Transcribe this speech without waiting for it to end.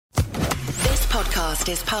podcast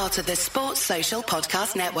is part of the Sports Social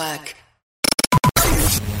Podcast Network.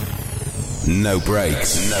 No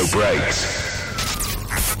breaks. No breaks.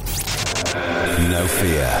 No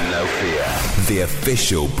fear. No fear. The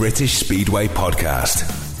official British Speedway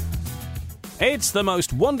podcast. It's the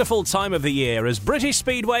most wonderful time of the year as British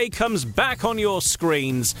Speedway comes back on your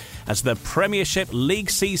screens as the Premiership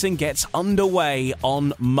League season gets underway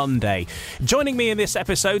on Monday. Joining me in this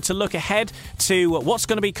episode to look ahead to what's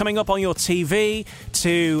going to be coming up on your TV,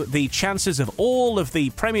 to the chances of all of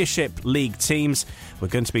the Premiership League teams, we're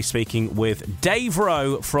going to be speaking with Dave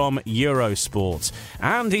Rowe from Eurosport.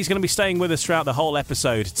 And he's going to be staying with us throughout the whole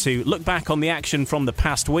episode to look back on the action from the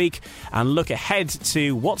past week and look ahead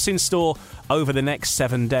to what's in store over the next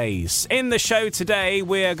 7 days. In the show today,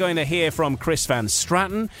 we're going to hear from Chris Van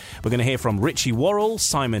Straten. We're going to hear from Richie Worrell,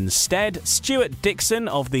 Simon Stead, Stuart Dixon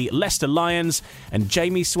of the Leicester Lions, and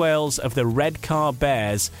Jamie Swales of the Redcar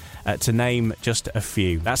Bears, to name just a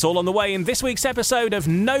few. That's all on the way in this week's episode of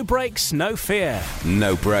No Breaks, No Fear.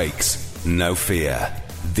 No breaks, no fear.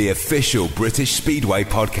 The official British Speedway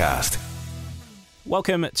podcast.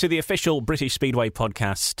 Welcome to the official British Speedway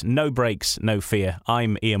podcast, No Breaks, No Fear.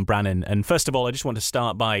 I'm Ian Brannan, and first of all, I just want to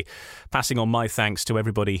start by passing on my thanks to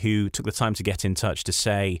everybody who took the time to get in touch to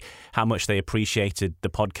say how much they appreciated the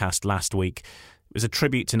podcast last week. It was a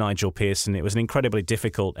tribute to Nigel Pearson. It was an incredibly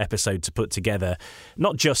difficult episode to put together,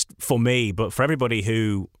 not just for me, but for everybody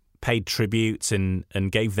who paid tribute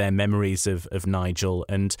and gave their memories of Nigel.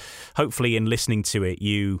 And hopefully in listening to it,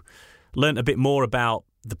 you learnt a bit more about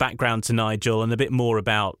the background to Nigel and a bit more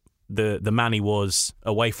about the man he was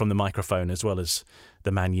away from the microphone, as well as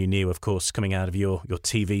the man you knew, of course, coming out of your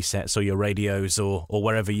TV sets or your radios or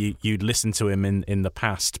wherever you'd listened to him in the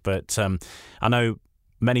past. But I know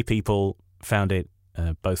many people found it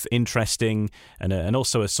both interesting and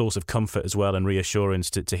also a source of comfort as well, and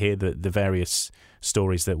reassurance to hear the various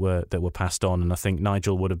stories that were passed on. And I think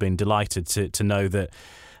Nigel would have been delighted to know that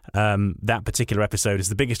that particular episode is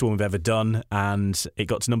the biggest one we've ever done, and it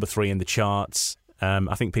got to number 3 in the charts.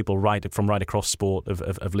 I think people from right across sport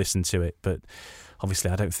have listened to it, but obviously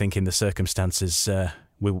I don't think in the circumstances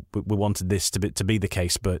we wanted this to be the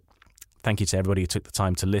case. But thank you to everybody who took the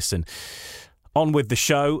time to listen. On with the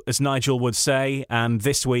show, as Nigel would say, and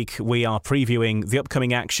this week we are previewing the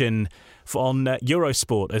upcoming action on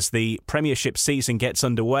Eurosport as the Premiership season gets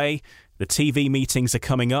underway. The TV meetings are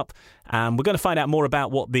coming up, and we're going to find out more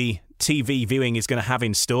about what the TV viewing is going to have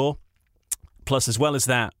in store. Plus, as well as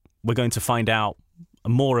that, we're going to find out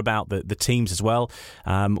more about the teams as well,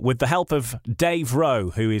 with the help of Dave Rowe,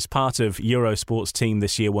 who is part of Eurosport's team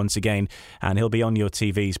this year once again, and he'll be on your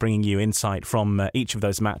TVs bringing you insight from each of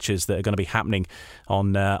those matches that are going to be happening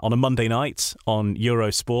on a Monday night on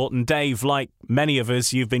Eurosport. And Dave, like many of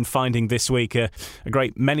us, you've been finding this week a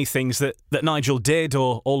great many things that Nigel did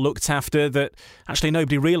or looked after that actually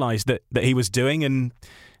nobody realised that he was doing, and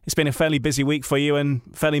it's been a fairly busy week for you and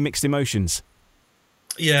fairly mixed emotions.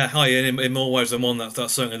 Yeah, hi Ian. In more ways than one, that's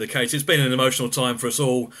certainly the case. It's been an emotional time for us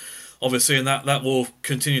all, obviously, and that will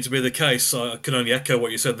continue to be the case. I can only echo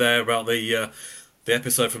what you said there about the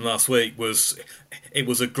episode from last week. It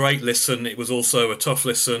was a great listen. It was also a tough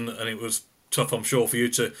listen, and it was tough, I'm sure, for you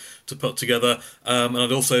to put together. And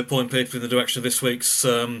I'd also point people in the direction of this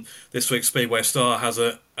week's Speedway Star has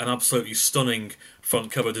an absolutely stunning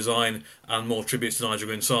front cover design and more tributes to Nigel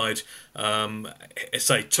inside.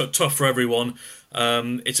 It's tough for everyone.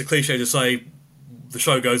 It's a cliche to say the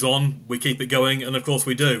show goes on, we keep it going, and of course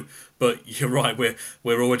we do. But you're right,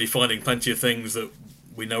 we're already finding plenty of things that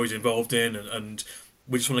we know he's involved in, and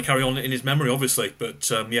we just want to carry on in his memory, obviously. But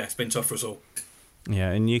yeah, it's been tough for us all.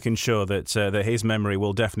 Yeah, and you can ensure that his memory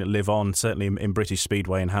will definitely live on, certainly in British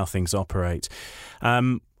Speedway and how things operate.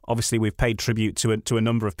 Obviously, we've paid tribute to a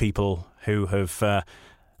number of people who have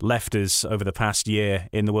left us over the past year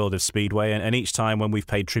in the world of Speedway, and each time when we've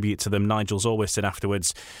paid tribute to them, Nigel's always said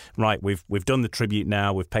afterwards, right, we've done the tribute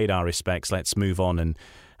now, we've paid our respects, let's move on.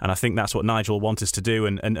 And I think that's what Nigel wants us to do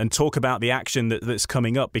and talk about the action that's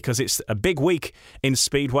coming up, because it's a big week in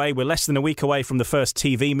Speedway. We're less than a week away from the first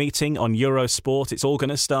TV meeting on Eurosport. It's all going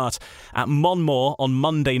to start at Monmore on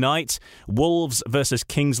Monday night. Wolves versus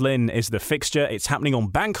Kings Lynn is the fixture. It's happening on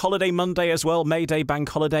Bank Holiday Monday as well, May Day Bank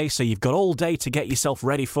Holiday, so you've got all day to get yourself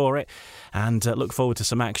ready for it and look forward to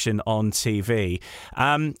some action on TV.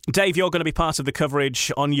 Dave, you're going to be part of the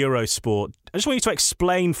coverage on Eurosport. I just want you to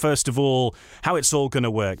explain, first of all, how it's all going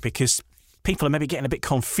to work, because people are maybe getting a bit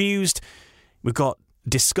confused. We've got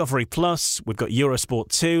Discovery Plus, we've got Eurosport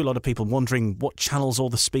 2. A lot of people wondering what channel's all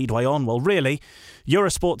the Speedway on. Well, really,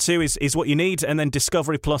 Eurosport 2 is what you need, and then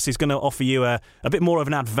Discovery Plus is going to offer you a bit more of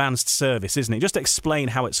an advanced service, isn't it? Just explain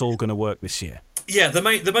how it's all going to work this year. Yeah, the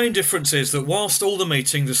main difference is that whilst all the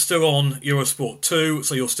meetings are still on Eurosport 2,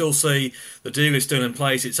 so you'll still see the deal is still in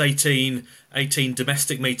place. It's 18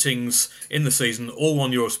 domestic meetings in the season, all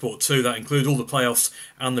on Eurosport 2. That includes all the playoffs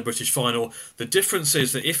and the British final. The difference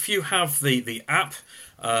is that if you have the app,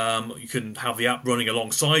 you can have the app running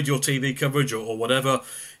alongside your TV coverage or whatever.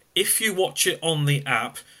 If you watch it on the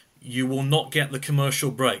app, you will not get the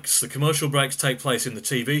commercial breaks. The commercial breaks take place in the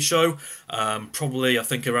TV show, probably I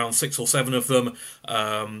think around 6 or 7 of them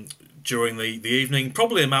during the evening.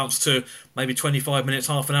 Probably amounts to maybe 25 minutes,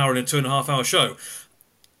 half an hour in a 2.5-hour show.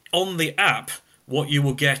 On the app, what you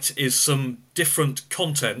will get is some different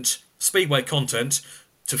content, Speedway content,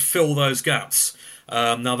 to fill those gaps.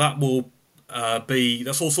 Now that will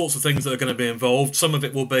that's all sorts of things that are going to be involved. Some of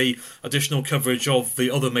it will be additional coverage of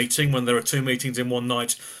the other meeting. When there are 2 meetings in one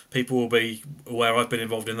night, people will be aware. I've been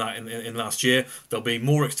involved in that in last year. There'll be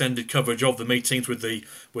more extended coverage of the meetings with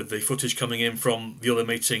the footage coming in from the other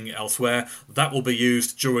meeting elsewhere. That will be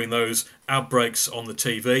used during those ad breaks on the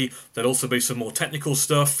TV. There'll also be some more technical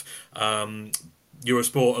stuff.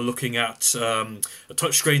 Eurosport are looking at a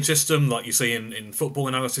touchscreen system like you see in football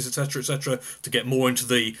analysis, etc., to get more into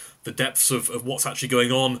the depths of what's actually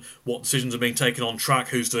going on, what decisions are being taken on track,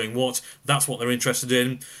 who's doing what. That's what they're interested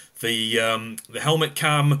in. The helmet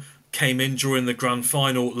cam came in during the grand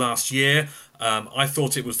final last year. I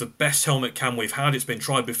thought it was the best helmet cam we've had. It's been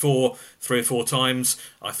tried before 3 or 4 times.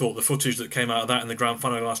 I thought the footage that came out of that in the grand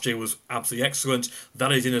final last year was absolutely excellent.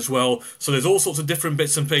 That is in as well. So there's all sorts of different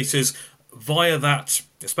bits and pieces via that,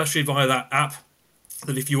 especially via that app,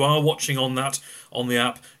 that if you are watching on the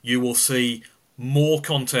app, you will see more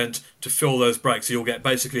content to fill those breaks. So you'll get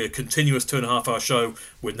basically a continuous 2.5-hour show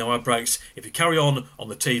with no ad breaks. If you carry on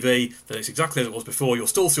the TV, then it's exactly as it was before. You'll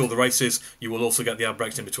still see all the races. You will also get the ad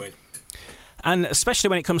breaks in between. And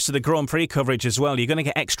especially when it comes to the Grand Prix coverage as well, you're going to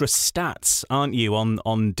get extra stats, aren't you,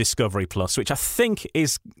 on Discovery Plus, which I think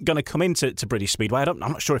is going to come into British Speedway. I'm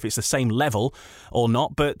not sure if it's the same level or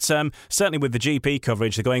not, but certainly with the GP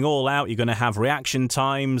coverage, they're going all out. You're going to have reaction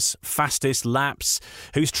times, fastest laps,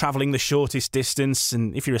 who's travelling the shortest distance,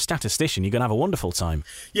 and if you're a statistician, you're going to have a wonderful time.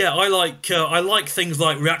 Yeah, I like things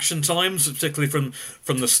like reaction times, particularly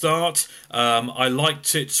from the start. I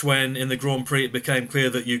liked it when in the Grand Prix it became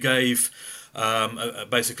clear that you gave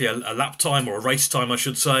basically a lap time, or a race time I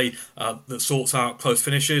should say, that sorts out close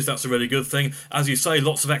finishes. That's a really good thing. As you say,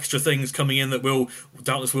 lots of extra things coming in that we'll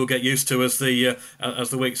get used to as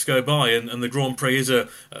the weeks go by, and the Grand Prix is a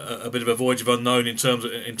bit of a voyage of unknown in terms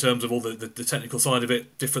of all the technical side of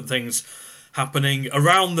it, different things happening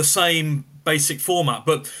around the same basic format.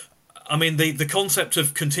 But I mean, the concept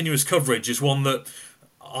of continuous coverage is one that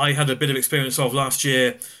I had a bit of experience of last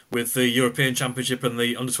year with the European Championship and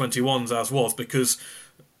the under-21s as was, because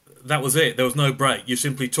that was it. There was no break. You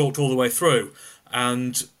simply talked all the way through.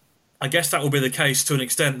 And I guess that will be the case to an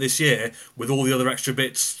extent this year with all the other extra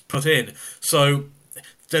bits put in. So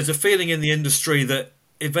there's a feeling in the industry that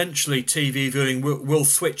eventually TV viewing will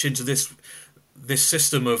switch into this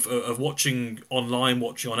system of watching online,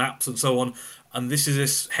 watching on apps and so on. And this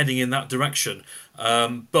is heading in that direction.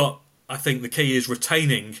 But I think the key is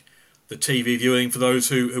retaining the TV viewing for those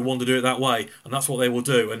who want to do it that way, and that's what they will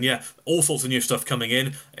do. And yeah, all sorts of new stuff coming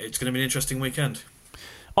in. It's going to be an interesting weekend.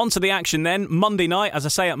 On to the action then. Monday night, as I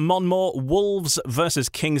say, at Monmore, Wolves versus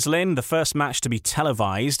Kings Lynn, the first match to be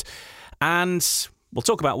televised. And we'll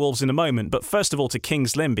talk about Wolves in a moment, but first of all to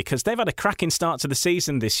Kings Lynn, because they've had a cracking start to the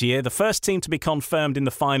season this year. The first team to be confirmed in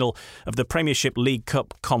the final of the Premiership League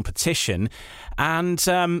Cup competition. And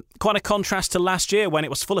quite a contrast to last year when it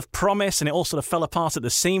was full of promise and it all sort of fell apart at the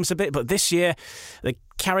seams a bit. But this year, they're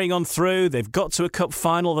carrying on through. They've got to a cup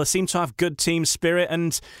final. They seem to have good team spirit.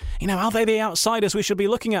 And, are they the outsiders we should be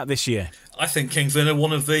looking at this year? I think Kings Lynn are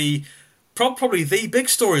one of the probably the big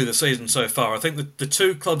story of the season so far. I think the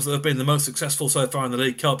 2 clubs that have been the most successful so far in the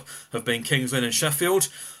League Cup have been Kings Lynn and Sheffield.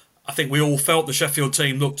 I think we all felt the Sheffield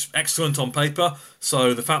team looked excellent on paper,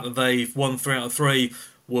 so the fact that they've won 3 out of 3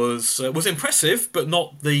 was impressive, but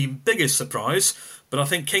not the biggest surprise. But I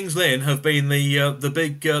think Kings Lynn have been the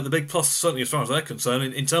big plus, certainly as far as they're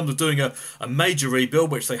concerned, in terms of doing a major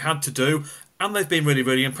rebuild, which they had to do, and they've been really,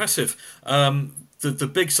 really impressive. The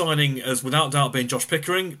big signing has without doubt been Josh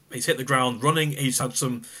Pickering. He's hit the ground running. He's had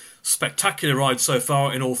some spectacular rides so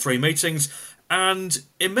far in all 3 meetings. And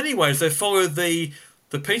in many ways, they've followed the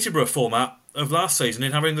Peterborough format of last season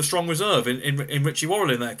in having the strong reserve in Richie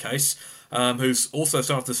Worrell in their case. who's also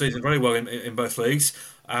started the season very well in both leagues.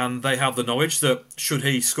 And they have the knowledge that should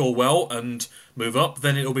he score well and move up,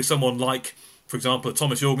 then it'll be someone like, for example,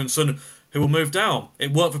 Thomas Jorgensen, who will move down.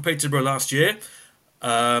 It worked for Peterborough last year.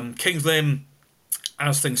 Kings Lynn,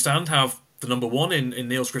 as things stand, have the number one in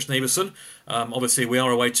Niels Christian Iversen. Obviously, we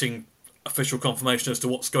are awaiting official confirmation as to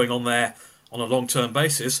what's going on there on a long-term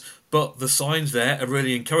basis, but the signs there are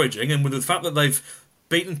really encouraging. And with the fact that they've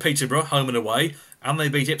beaten Peterborough home and away, and they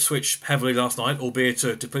beat Ipswich heavily last night, albeit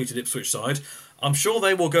a depleted Ipswich side, I'm sure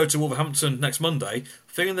they will go to Wolverhampton next Monday,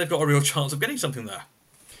 feeling they've got a real chance of getting something there.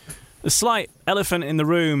 The slight elephant in the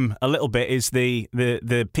room a little bit is the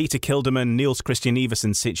Peter Kilderman, Niels Christian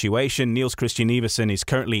Iversen situation. Niels Christian Iversen is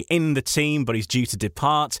currently in the team, but he's due to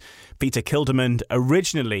depart. Peter Kilderman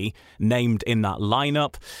originally named in that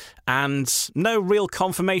lineup, and no real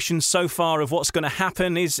confirmation so far of what's going to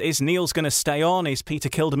happen. Is Niels going to stay on? Is Peter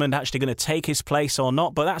Kilderman actually going to take his place or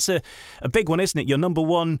not? But that's a big one, isn't it? Your number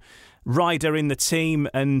one rider in the team,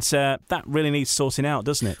 and that really needs sorting out,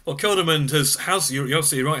 doesn't it? Well, Kilderman you're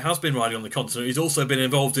absolutely right, has been riding on the continent. He's also been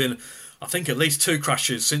involved in, I think, at least 2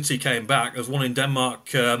 crashes since he came back. There was one in Denmark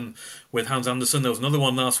with Hans Andersen. There was another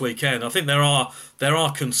one last weekend. I think there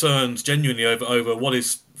are concerns genuinely over what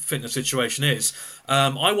his fitness situation is.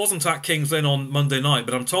 I wasn't at Kings Lynn on Monday night,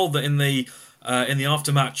 but I'm told that in the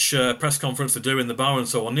after-match press conference to do in the bar and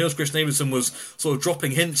so on, Niels Christian Iversen was sort of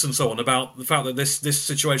dropping hints and so on about the fact that this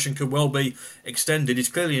situation could well be extended. He's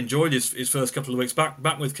clearly enjoyed his first couple of weeks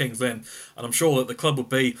back with Kings Lynn, and I'm sure that the club would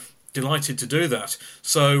be delighted to do that.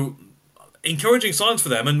 So, encouraging signs for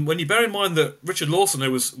them. And when you bear in mind that Richard Lawson,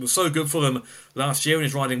 who was so good for them last year and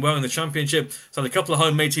is riding well in the Championship, has had a couple of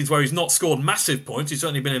home meetings where he's not scored massive points. He's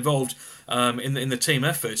certainly been involved in the team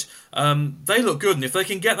effort. They look good, and if they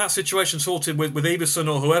can get that situation sorted with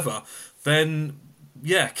Iversen or whoever, then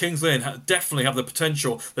yeah, Kings Lynn definitely have the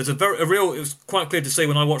potential. There's it was quite clear to see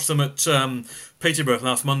when I watched them at Peterborough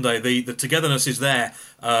last Monday. The togetherness is there.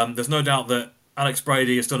 There's no doubt that Alex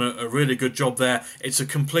Brady has done a really good job there. It's a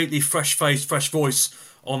completely fresh face, fresh voice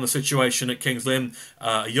on the situation at Kings Lynn.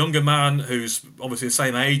 A younger man who's obviously the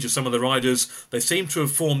same age as some of the riders. They seem to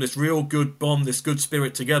have formed this real good bond, this good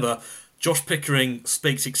spirit together. Josh Pickering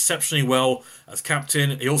speaks exceptionally well as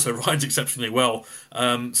captain. He also rides exceptionally well.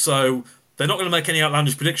 So they're not going to make any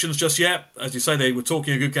outlandish predictions just yet. As you say, they were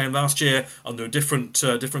talking a good game last year under a different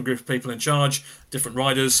group of people in charge, different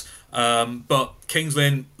riders. But Kings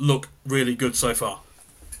Lynn look really good so far.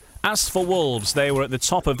 As for Wolves, they were at the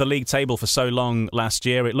top of the league table for so long last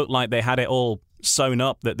year. It looked like they had it all sewn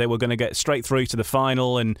up, that they were going to get straight through to the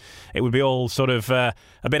final, and it would be all sort of a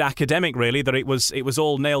bit academic, really, that it was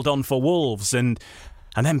all nailed on for Wolves. And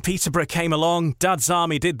then Peterborough came along, Dad's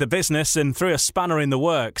Army did the business and threw a spanner in the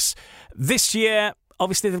works. This year,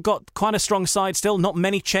 obviously, they've got quite a strong side still. Not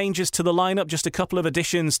many changes to the lineup, just a couple of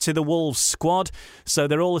additions to the Wolves squad. So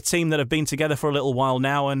they're all a team that have been together for a little while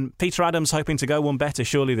now, and Peter Adams hoping to go one better,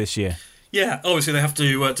 surely, this year. Yeah, obviously they have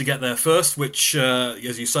to get there first, which,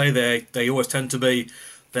 as you say, they always tend to be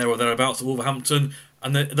there or thereabouts at Wolverhampton.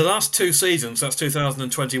 And the last 2 seasons, that's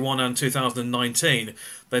 2021 and 2019,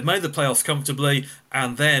 they've made the playoffs comfortably,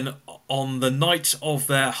 and then on the night of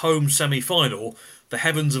their home semi-final, the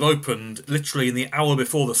heavens have opened literally in the hour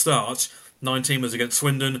before the start. 19 was against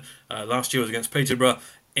Swindon, last year was against Peterborough.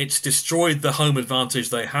 It's destroyed the home advantage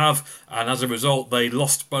they have, and as a result, they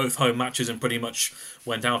lost both home matches and pretty much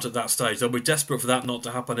went out at that stage. They'll be desperate for that not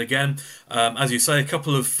to happen again. As you say, a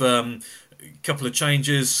couple of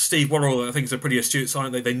changes. Steve Worrell, I think, is a pretty astute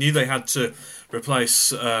sign. They knew they had to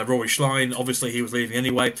replace Rory Schlein. Obviously, he was leaving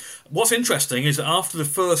anyway. What's interesting is that after the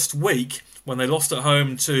first week, when they lost at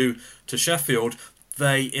home to Sheffield,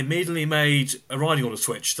 they immediately made a riding order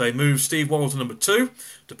switch. They moved Steve Worrell to number 2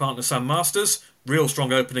 to partner Sam Masters. Real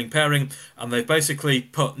strong opening pairing, and they've basically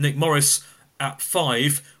put Nick Morris at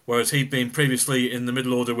 5, whereas he'd been previously in the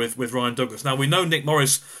middle order with Ryan Douglas. Now, we know Nick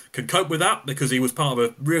Morris can cope with that because he was part of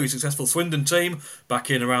a really successful Swindon team back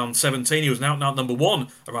in around 17. He was an out-and-out number 1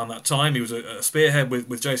 around that time. He was a spearhead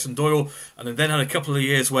with Jason Doyle, and then had a couple of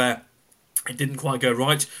years where it didn't quite go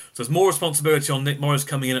right. So there's more responsibility on Nick Morris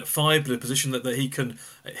coming in at 5, but a position that he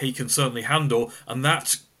can certainly handle. And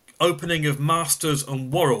that opening of Masters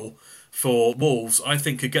and Worrell for Wolves, I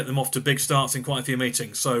think, could get them off to big starts in quite a few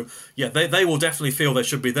meetings. So, yeah, they will definitely feel they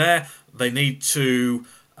should be there. They need to...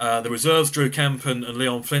 the reserves, Drew Kemp and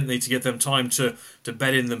Leon Flint, need to give them time to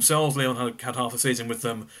bed in themselves. Leon had half a season with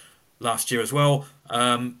them last year as well.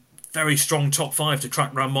 Very strong top 5 to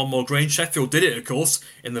crack round Monmore Green. Sheffield did it, of course,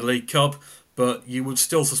 in the League Cup, but you would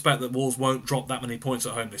still suspect that Wolves won't drop that many points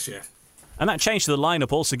at home this year. And that change to the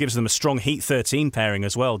lineup also gives them a strong Heat 13 pairing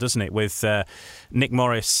as well, doesn't it? With Nick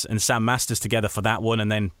Morris and Sam Masters together for that one,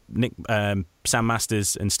 and then Sam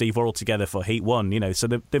Masters and Steve Worrell together for Heat 1. So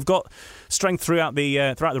they've got strength throughout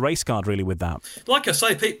the race card, really, with that. Like I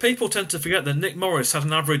say, people tend to forget that Nick Morris had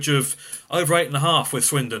an average of over 8.5 with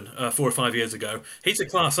Swindon 4 or 5 years ago. He's a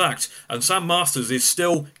class act, and Sam Masters is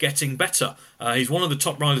still getting better. He's one of the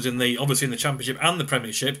top riders obviously in the Championship and the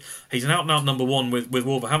Premiership. He's an out-and-out number one with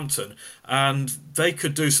Wolverhampton, and they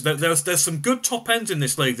could do so. There's some good top ends in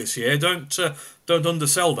this league this year. Don't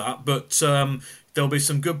undersell that, but there'll be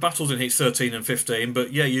some good battles in Heats 13 and 15.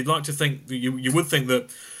 But yeah, you'd like to think you would think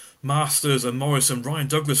that Masters and Morris and Ryan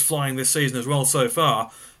Douglas flying this season as well so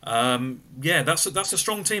far. That's a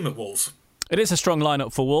strong team at Wolves. It is a strong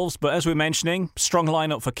lineup for Wolves, but as we're mentioning, strong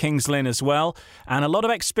lineup for Kings Lynn as well, and a lot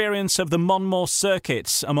of experience of the Monmore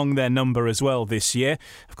circuits among their number as well this year.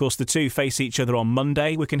 Of course, the two face each other on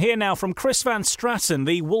Monday. We can hear now from Chris Van Straten,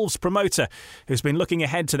 the Wolves promoter, who's been looking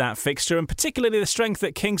ahead to that fixture, and particularly the strength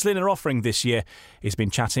that Kings Lynn are offering this year. He's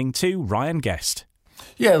been chatting to Ryan Guest.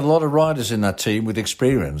 Yeah, a lot of riders in that team with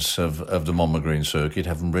experience of the Monmore Green circuit,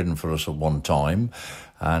 having ridden for us at one time.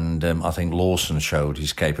 And I think Lawson showed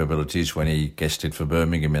his capabilities when he guested for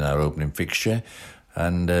Birmingham in our opening fixture.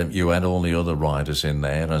 And you had all the other riders in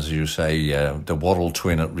there, as you say, the Worrell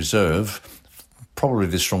twin at reserve, probably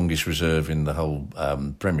the strongest reserve in the whole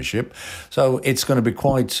Premiership. So it's going to be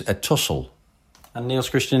quite a tussle. And Niels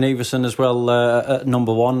Christian Iversen as well, at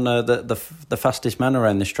number one, the fastest man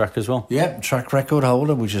around this track as well. Yeah, track record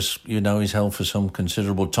holder, which is, he's held for some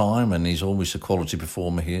considerable time, and he's always a quality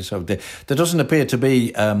performer here. So there doesn't appear to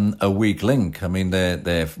be a weak link. I mean,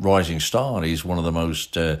 their rising star, he's one of the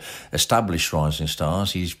most established rising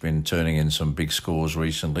stars. He's been turning in some big scores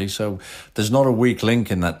recently. So there's not a weak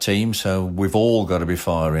link in that team. So we've all got to be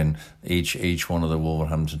firing. Each one of the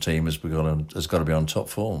Wolverhampton team has got to be on top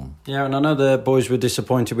form. Yeah, and I know the boys were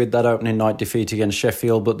disappointed with that opening night defeat against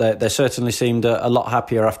Sheffield, but they certainly seemed a lot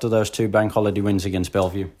happier after those two bank holiday wins against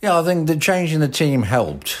Bellevue. Yeah, I think the change in the team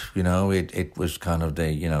helped. It was kind of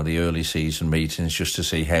the early season meetings just to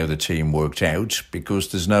see how the team worked out,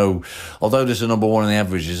 because although there's a number one in the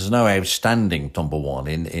averages, there's no outstanding number one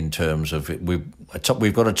in terms of it. We've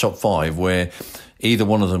got a top five where either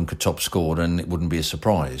one of them could top score and it wouldn't be a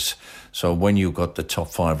surprise. So when you've got the top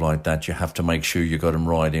five like that, you have to make sure you got them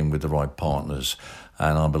riding with the right partners.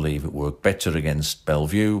 And I believe it worked better against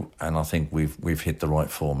Bellevue, and I think we've hit the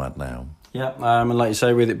right format now. Yeah, and like you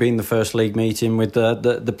say, with it being the first league meeting, with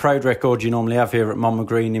the proud record you normally have here at Monmore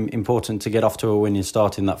Green, important to get off to a winning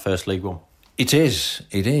start in that first League One. It is.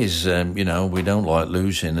 We don't like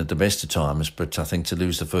losing at the best of times, but I think to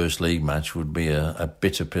lose the first league match would be a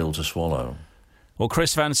bitter pill to swallow. Well,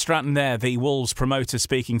 Chris Van Straten there, the Wolves promoter,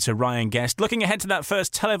 speaking to Ryan Guest. Looking ahead to that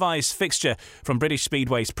first televised fixture from British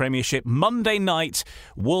Speedway's Premiership, Monday night,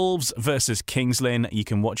 Wolves versus Kings Lynn. You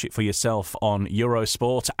can watch it for yourself on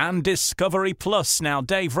Eurosport and Discovery Plus. Now,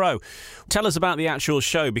 Dave Rowe, tell us about the actual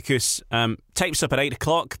show, because tape's up at 8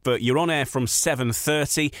 o'clock, but you're on air from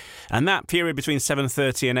 7:30, and that period between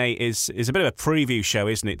 7:30 and 8 is a bit of a preview show,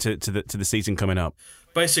 isn't it, to the season coming up?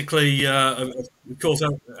 Basically, of course,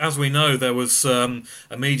 as we know, there was a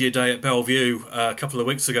media day at Bellevue a couple of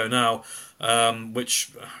weeks ago now,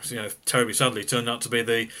 which, terribly sadly turned out to be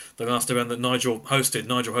the last event that Nigel hosted.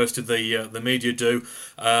 Nigel hosted the media do.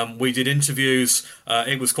 We did interviews.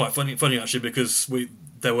 It was quite funny actually, because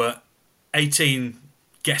there were 18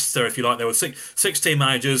 guests there, if you like. There were six team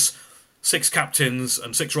managers, 6 captains,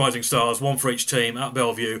 and 6 rising stars, one for each team at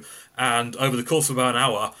Bellevue. And over the course of about an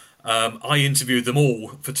hour, I interviewed them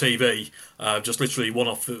all for TV, just literally one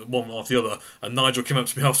off the other. And Nigel came up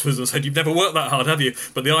to me afterwards and said, "You've never worked that hard, have you?"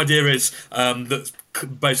 But the idea is that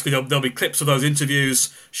basically there'll be clips of those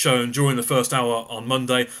interviews shown during the first hour on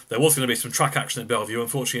Monday. There was going to be some track action at Bellevue.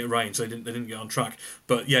 Unfortunately, it rained, so they didn't get on track.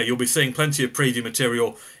 But yeah, you'll be seeing plenty of preview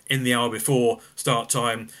material in the hour before start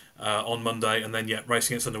time on Monday, and then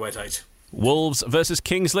racing gets underway at 8. Wolves versus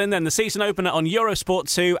Kings Lynn, then the season opener on Eurosport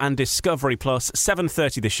 2 and Discovery Plus.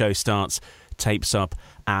 7:30 the show starts. Tapes up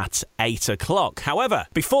at 8 o'clock. However,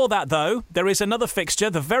 before that though, there is another fixture.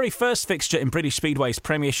 The very first fixture in British Speedway's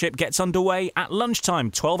Premiership gets underway at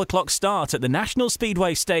lunchtime, 12 o'clock start at the National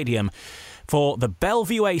Speedway Stadium for the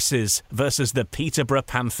Bellevue Aces versus the Peterborough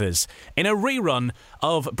Panthers in a rerun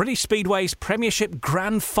of British Speedway's Premiership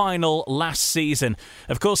Grand Final last season.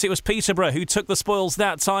 Of course, it was Peterborough who took the spoils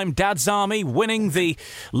that time, Dad's Army winning the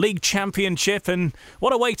league championship, and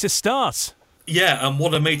what a way to start. Yeah, and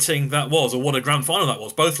what a meeting that was, or what a grand final that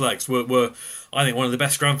was. Both legs were I think one of the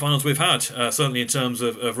best grand finals we've had, certainly in terms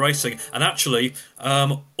of racing. And actually,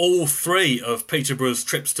 all three of Peterborough's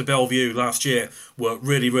trips to Bellevue last year were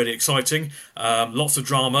really, really exciting. Lots of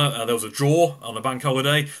drama. There was a draw on a bank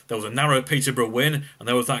holiday. There was a narrow Peterborough win, and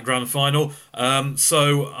there was that grand final.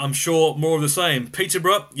 So I'm sure more of the same.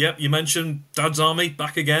 Peterborough, yep, you mentioned Dad's Army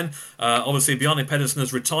back again. Obviously, Bjarne Pedersen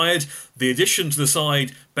has retired. The addition to the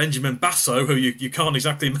side, Benjamin Basso, who you can't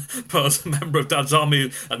exactly put as a member of Dad's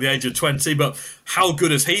Army at the age of 20, but how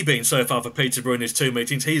good has he been so far for Peterborough in his two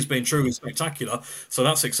meetings? He's been truly spectacular, so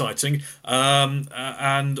that's exciting.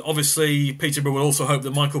 And obviously, Peterborough will also hope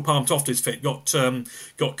that Michael Palmtoft is fit.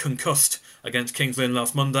 Got concussed against Kings Lynn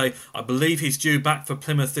last Monday. I believe he's due back for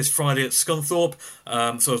Plymouth this Friday at Scunthorpe.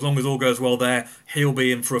 So as long as all goes well there, he'll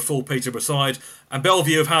be in for a full Peterborough side. And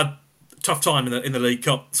Bellevue have had a tough time in the League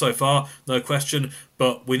Cup so far, no question.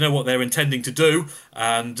 But we know what they're intending to do,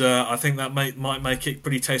 and I think that might make it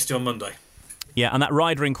pretty tasty on Monday. Yeah, and that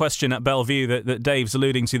rider in question at Bellevue that Dave's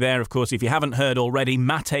alluding to there, of course, if you haven't heard already,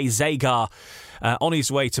 Mate Zagar on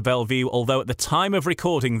his way to Bellevue, although at the time of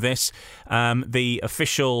recording this, the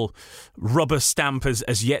official rubber stamp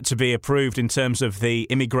has yet to be approved in terms of the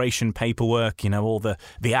immigration paperwork, all the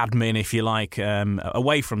admin, if you like,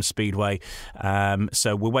 away from Speedway.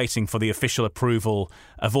 So we're waiting for the official approval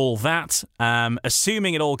of all that.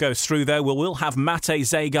 Assuming it all goes through, though, we'll have Mate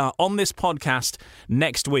Zagar on this podcast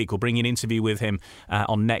next week. We'll bring you an interview with him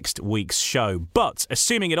on next week's show. But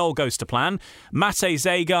assuming it all goes to plan, Mate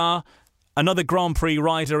Zagar, another Grand Prix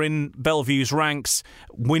rider in Bellevue's ranks.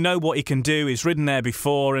 We know what he can do. He's ridden there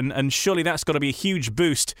before, and surely that's got to be a huge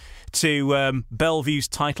boost to Bellevue's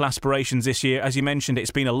title aspirations this year. As you mentioned,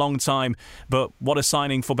 it's been a long time, but what a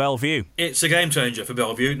signing for Bellevue. It's a game changer for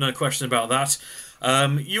Bellevue, no question about that.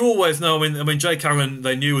 You always know, I mean, Jay Carroll,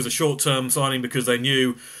 they knew was a short-term signing because they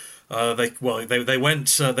knew they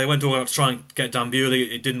went all out to try and get Dan Bewley.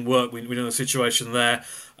 It didn't work. We know the situation there.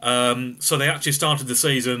 So they actually started the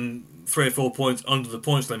season 3 or 4 points under the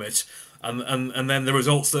points limit, and then the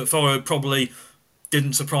results that followed probably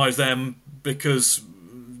didn't surprise them, because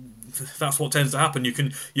that's what tends to happen.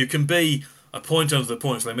 You can be a point under the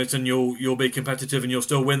points limit and you'll be competitive and you'll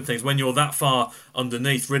still win things. When you're that far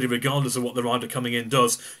underneath, really regardless of what the rider coming in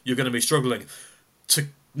does, you're going to be struggling. To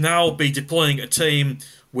now be deploying a team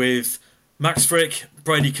with Max Frick,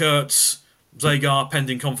 Brady Kurtz, Zagar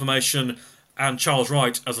pending confirmation, and Charles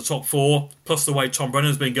Wright as the top four, plus the way Tom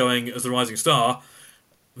Brennan's been going as the rising star,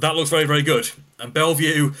 that looks very, very good. And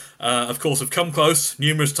Bellevue, of course, have come close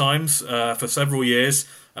numerous times for several years.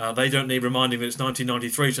 They don't need reminding that it's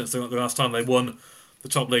 1993 since the last time they won the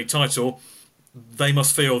top league title. They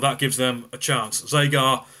must feel that gives them a chance.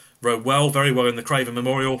 Zagar rode very well in the Craven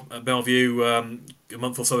Memorial at Bellevue a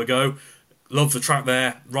month or so ago. Loves the track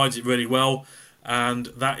there, rides it really well. And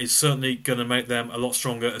that is certainly going to make them a lot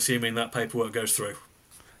stronger, assuming that paperwork goes through.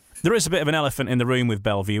 There is a bit of an elephant in the room with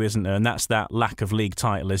Bellevue, isn't there? And that's that lack of league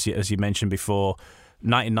title, as you mentioned before.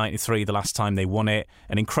 1993, the last time they won it.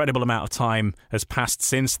 An incredible amount of time has passed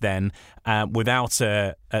since then without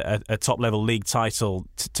a top-level league title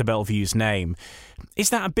to Bellevue's name. Is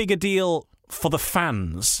that a bigger deal for the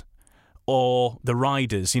fans or the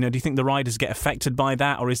riders? Do you think the riders get affected by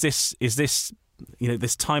that? Or is this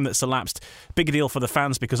this time that's elapsed bigger deal for the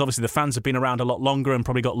fans, because obviously the fans have been around a lot longer and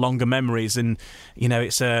probably got longer memories, and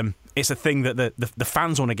it's a thing that the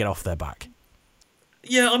fans want to get off their back?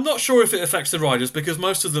 Yeah, I'm not sure if it affects the riders, because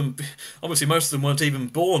most of them weren't even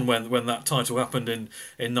born when that title happened in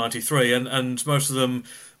 93, and most of them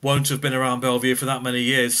won't have been around Bellevue for that many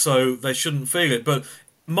years, so they shouldn't feel it. But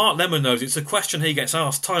Mark Lemon knows it's a question he gets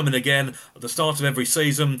asked time and again at the start of every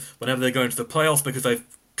season, whenever they go into the playoffs, because they've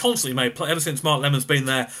constantly made ever since Mark Lemon's been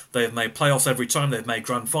there, they've made playoffs every time, they've made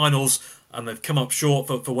grand finals, and they've come up short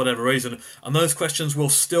for whatever reason, and those questions will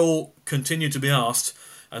still continue to be asked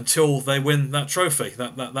until they win that trophy,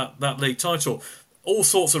 that league title. All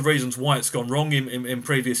sorts of reasons why it's gone wrong in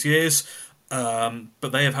previous years,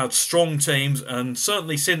 but they have had strong teams, and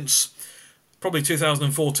certainly since probably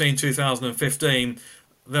 2014, 2015,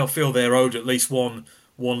 they'll feel they're owed at least one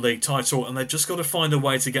league title, and they've just got to find a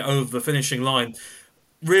way to get over the finishing line.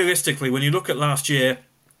 Realistically, when you look at last year,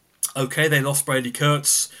 okay, they lost Brady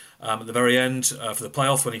Kurtz at the very end for the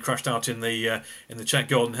playoffs when he crashed out in the Czech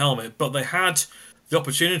Golden Helmet, but they had the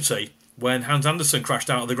opportunity when Hans Andersen crashed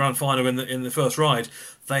out of the grand final in the first ride.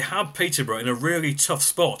 They had Peterborough in a really tough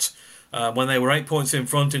spot when they were 8 points in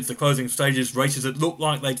front into the closing stages, races that looked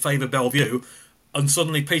like they'd favour Bellevue, and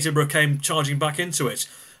suddenly Peterborough came charging back into it.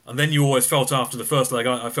 And then you always felt after the first leg,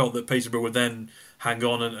 I felt that Peterborough would then hang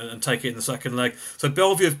on and take it in the second leg. So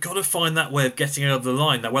Bellevue have got to find that way of getting out of the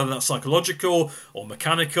line. Now, whether that's psychological or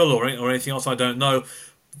mechanical or anything else, I don't know.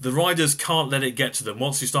 The riders can't let it get to them.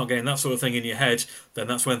 Once you start getting that sort of thing in your head, then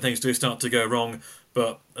that's when things do start to go wrong.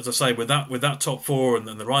 But as I say, with that top four and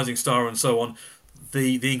the Rising Star and so on,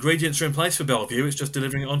 the ingredients are in place for Bellevue. It's just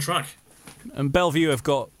delivering it on track. And Bellevue have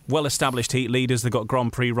got well-established heat leaders. They've got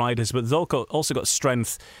Grand Prix riders, but they've also got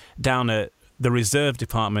strength down at the reserve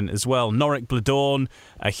department as well. Norik Bladorn,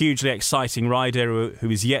 a hugely exciting rider who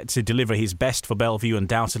is yet to deliver his best for Bellevue,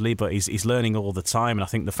 undoubtedly, but he's learning all the time, and I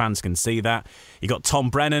think the fans can see that. You got Tom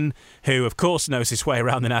Brennan, who, of course, knows his way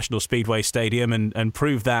around the National Speedway Stadium and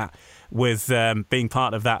proved that with being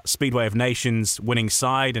part of that Speedway of Nations winning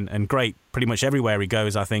side and great pretty much everywhere he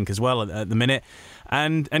goes, I think, as well at the minute.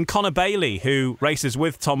 And Connor Bailey, who races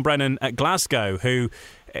with Tom Brennan at Glasgow, who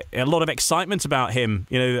a lot of excitement about him.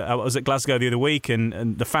 You know, I was at Glasgow the other week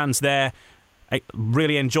and the fans there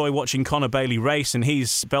really enjoy watching Connor Bailey race, and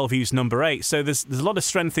he's Bellevue's number 8. So there's a lot of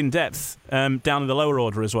strength in depth down in the lower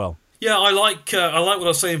order as well. Yeah, I like what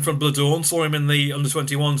I've seen from Bladorn. Saw him in the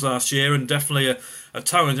under-21s last year, and definitely a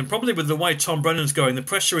talent. And probably with the way Tom Brennan's going, the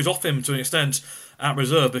pressure is off him to an extent at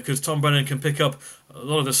reserve, because Tom Brennan can pick up a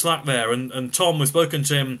lot of the slack there. And Tom, we've spoken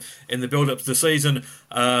to him in the build-up to the season,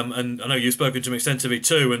 and I know you've spoken to him extensively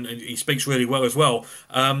too, and he speaks really well as well.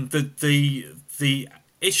 The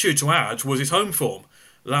issue to add was his home form.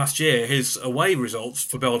 Last year, his away results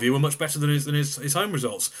for Bellevue were much better than his home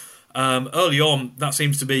results. Early on, that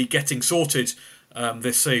seems to be getting sorted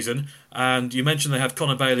this season. And you mentioned they have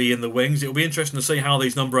Connor Bailey in the wings. It'll be interesting to see how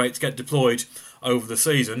these number 8s get deployed over the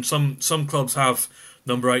season. Some clubs have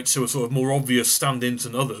number 8s who are sort of more obvious stand-ins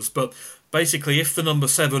than others. But basically, if the number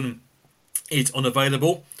 7 is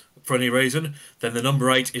unavailable for any reason, then the number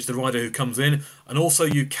 8 is the rider who comes in. And also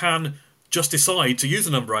you can just decide to use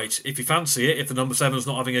the number 8 if you fancy it. If the number 7 is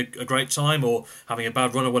not having a great time or having a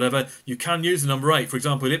bad run or whatever, you can use the number 8. For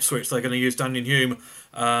example, at Ipswich, they're going to use Daniel Hume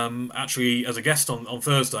actually as a guest on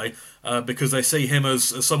Thursday because they see him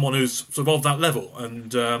as someone who's sort of that level.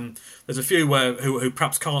 And there's a few who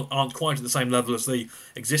perhaps aren't quite at the same level as the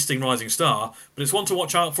existing Rising Star, but it's one to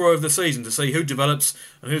watch out for over the season to see who develops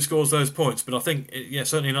and who scores those points. But I think,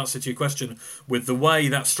 certainly in answer to your question, with the way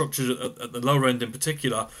that's structured at the lower end in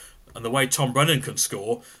particular, and the way Tom Brennan can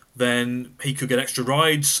score, then he could get extra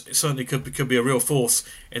rides. It certainly could be a real force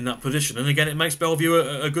in that position. And again, it makes Bellevue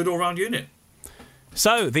a good all-round unit.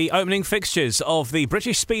 So, the opening fixtures of the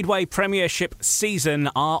British Speedway Premiership season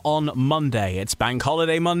are on Monday. It's Bank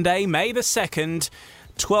Holiday Monday, May the 2nd.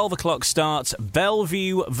 12 o'clock start,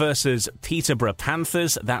 Bellevue versus Peterborough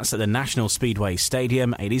Panthers. That's at the National Speedway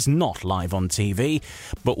Stadium. It is not live on TV.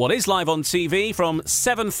 But what is live on TV from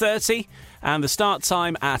 7:30 and the start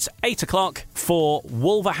time at 8 o'clock for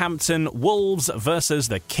Wolverhampton Wolves versus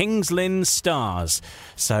the Kings Lynn Stars.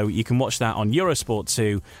 So you can watch that on Eurosport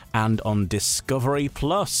 2 and on Discovery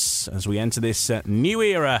Plus as we enter this new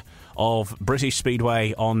era of British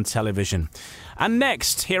Speedway on television. And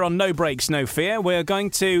next, here on No Brakes, No Fear, we're going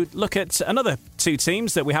to look at another two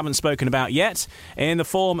teams that we haven't spoken about yet in the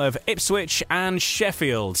form of Ipswich and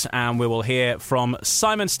Sheffield. And we will hear from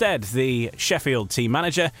Simon Stead, the Sheffield team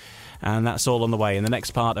manager. And that's all on the way in the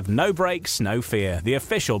next part of No Brakes, No Fear, the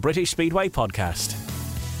official British Speedway podcast.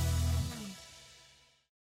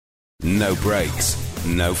 No Brakes,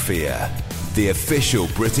 No Fear, the official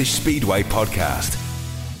British Speedway podcast.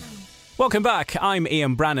 Welcome back. I'm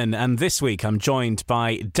Ian Brannan, and this week I'm joined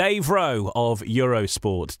by Dave Rowe of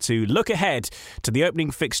Eurosport to look ahead to the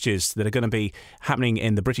opening fixtures that are going to be happening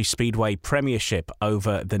in the British Speedway Premiership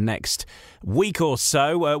over the next week or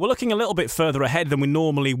so. We're looking a little bit further ahead than we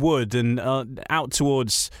normally would, and out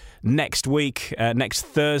towards next week, next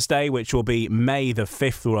Thursday, which will be May the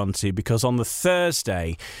 5th we're on to, because on the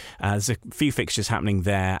Thursday there's a few fixtures happening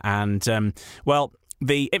there, and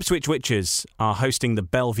the Ipswich Witches are hosting the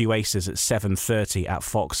Bellevue Aces at 7:30 at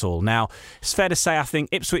Foxhall. Now, it's fair to say I think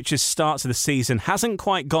Ipswich's start to the season hasn't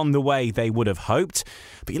quite gone the way they would have hoped.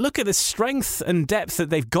 But you look at the strength and depth that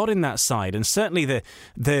they've got in that side, and certainly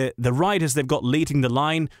the riders they've got leading the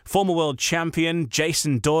line. Former world champion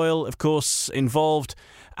Jason Doyle, of course, involved.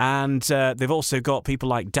 And they've also got people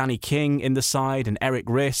like Danny King in the side and Eric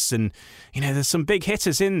Riss. And, there's some big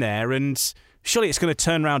hitters in there. And surely it's going to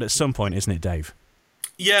turn around at some point, isn't it, Dave?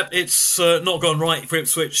 Yeah, it's not gone right for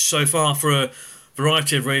Ipswich so far for a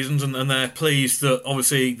variety of reasons, and they're pleased that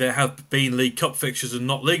obviously there have been League Cup fixtures and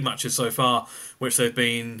not league matches so far, which they've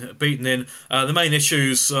been beaten in. The main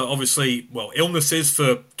issues, obviously, illnesses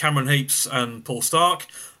for Cameron Heaps and Paul Stark.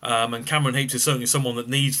 And Cameron Heaps is certainly someone that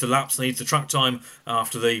needs the laps, needs the track time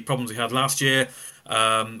after the problems he had last year.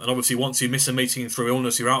 And obviously, once you miss a meeting through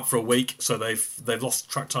illness, you're out for a week, so they've lost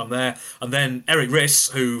track time there. And then Eric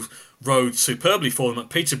Riss, who rode superbly for them at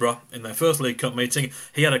Peterborough in their first League Cup meeting,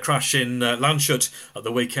 he had a crash in Landshut at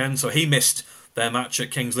the weekend, so he missed their match at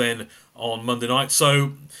Kings Lynn on Monday night.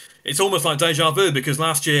 So it's almost like deja vu, because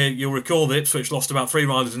last year, you'll recall that Ipswich lost about 3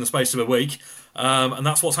 riders in the space of a week, and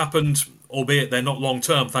that's what's happened, albeit they're not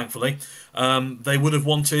long-term, thankfully. They would have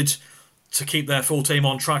wanted to keep their full team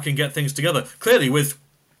on track and get things together. Clearly, with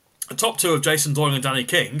a top 2 of Jason Doyle and Danny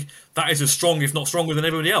King, that is as strong, if not stronger, than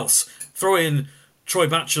everybody else. Throw in Troy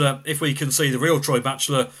Batchelor, if we can see the real Troy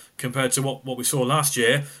Batchelor compared to what we saw last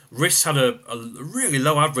year. Riss had a really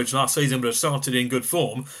low average last season, but has started in good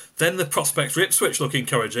form. Then the prospects for Ipswich look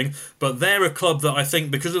encouraging, but they're a club that I think,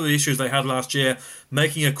 because of the issues they had last year,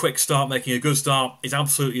 making a quick start, making a good start is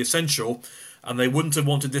absolutely essential, and they wouldn't have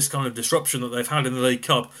wanted this kind of disruption that they've had in the League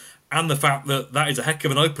Cup. And the fact that is a heck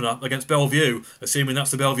of an opener against Bellevue, assuming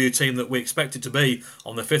that's the Bellevue team that we expect it to be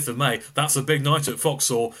on the 5th of May. That's a big night at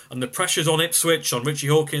Vauxhall, and the pressure's on Ipswich, on Richie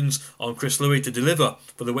Hawkins, on Chris Louis to deliver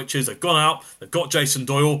for the Witches. They've gone out, they've got Jason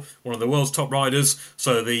Doyle, one of the world's top riders,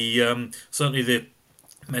 so certainly the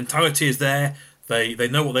mentality is there. They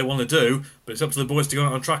know what they want to do, but it's up to the boys to go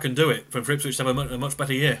out on track and do it for Ipswich to have a much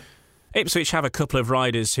better year. Ipswich have a couple of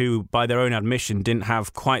riders who, by their own admission, didn't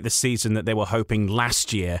have quite the season that they were hoping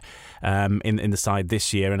last year in the side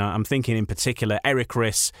this year. And I'm thinking in particular Eric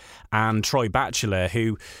Riss and Troy Batchelor,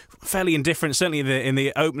 who fairly indifferent, certainly in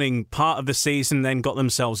the opening part of the season, then got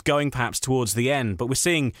themselves going perhaps towards the end. But we're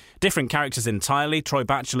seeing different characters entirely. Troy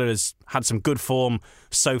Batchelor has had some good form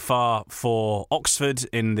so far for Oxford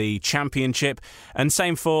in the Championship, and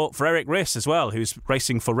same for Eric Riss as well, who's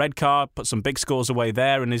racing for Redcar, put some big scores away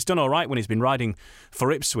there, and has done all right when he's been riding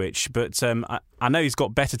for Ipswich. But I know he's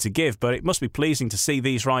got better to give, but it must be pleasing to see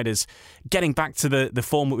these riders getting back to the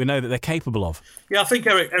form that we know that they're capable of. Yeah, I think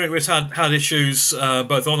Eric Riss had issues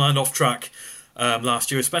both on and off track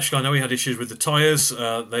last year, especially. I know he had issues with the tyres.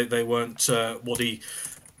 They weren't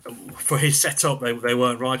for his setup, they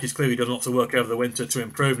weren't right. He's clearly done lots of work over the winter to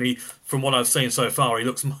improve, and from what I've seen so far, he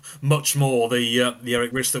looks much more the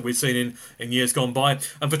Eric Riss that we've seen in years gone by.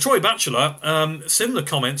 And for Troy Batchelor, similar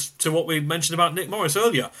comments to what we mentioned about Nick Morris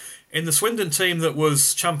earlier. In the Swindon team that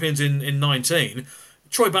was champions in 19,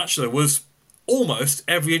 Troy Batchelor was almost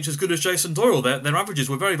every inch as good as Jason Doyle. Their averages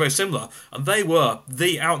were very, very similar, and they were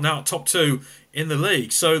the out-and-out top 2 in the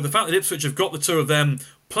league. So the fact that Ipswich have got the 2 of them,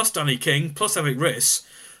 plus Danny King, plus Eric Riss,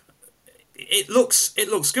 it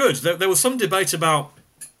looks good. There was some debate about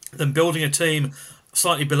them building a team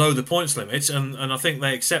slightly below the points limit, and I think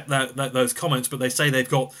they accept those comments, but they say they've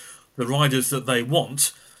got the riders that they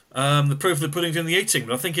want. The proof of the pudding's in the eating.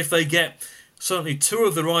 But I think if they get certainly 2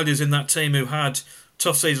 of the riders in that team who had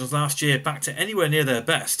tough seasons last year back to anywhere near their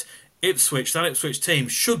best, that Ipswich team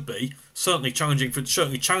should be certainly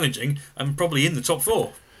challenging and probably in the top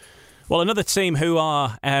 4. Well, another team who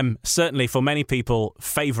are certainly for many people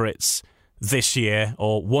favourites this year,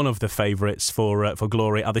 or one of the favourites for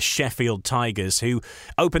glory, are the Sheffield Tigers, who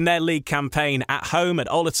opened their league campaign at home at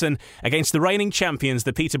Ollerton against the reigning champions,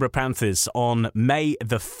 the Peterborough Panthers, on May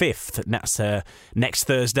the 5th. That's next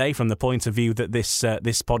Thursday, from the point of view that this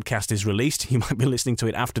podcast is released. You might be listening to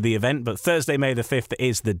it after the event, but Thursday, May the 5th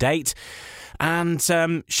is the date. And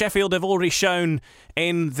Sheffield have already shown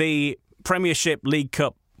in the Premiership League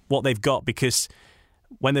Cup what they've got, because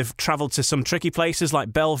when they've travelled to some tricky places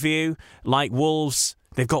like Bellevue, like Wolves,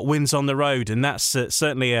 they've got wins on the road, and that's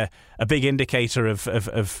certainly a big indicator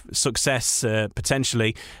of success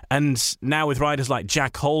potentially. And now with riders like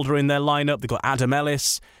Jack Holder in their lineup, they've got Adam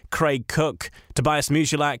Ellis, Craig Cook, Tobias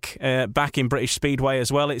Musielak back in British Speedway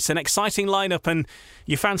as well. It's an exciting lineup, and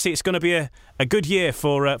you fancy it's going to be a good year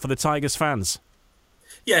for the Tigers fans.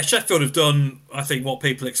 Yeah, Sheffield have done, I think, what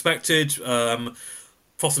people expected.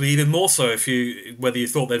 Possibly even more so whether you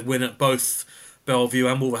thought they'd win at both Bellevue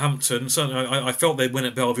and Wolverhampton. Certainly, I felt they'd win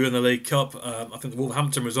at Bellevue in the League Cup. I think the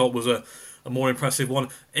Wolverhampton result was a more impressive one.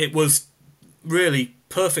 It was really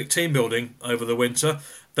perfect team building over the winter.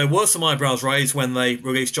 There were some eyebrows raised when they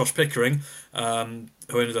released Josh Pickering,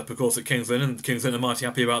 who ended up, of course, at Kings Lynn, and Kings Lynn are mighty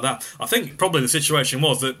happy about that. I think probably the situation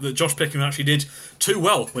was that Josh Pickering actually did too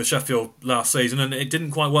well with Sheffield last season, and it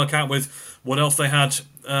didn't quite work out with what else they had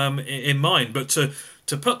in mind. But to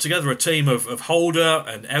to put together a team of Holder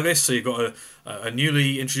and Ellis, so you've got a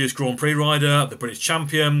newly introduced Grand Prix rider, the British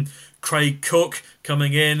champion, Craig Cook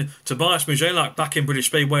coming in, Tobias Mugelak back in British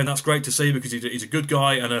Speedway, and that's great to see because he's a good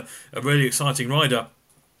guy and a really exciting rider,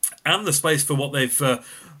 and the space for what they've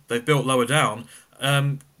built lower down.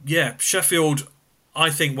 Sheffield, I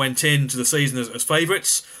think, went into the season as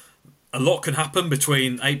favourites. A lot can happen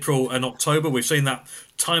between April and October. We've seen that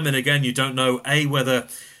time and again. You don't know, whether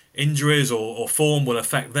injuries or form will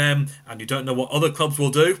affect them, and you don't know what other clubs will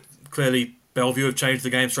do. Clearly, Bellevue have changed the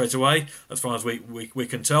game straight away, as far as we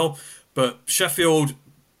can tell. But Sheffield,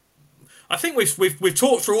 I think we've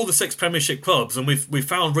talked through all the 6 Premiership clubs, and we've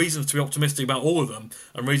found reasons to be optimistic about all of them,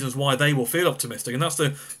 and reasons why they will feel optimistic. And that's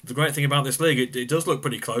the great thing about this league. It does look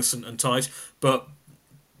pretty close and tight, but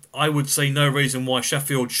I would see no reason why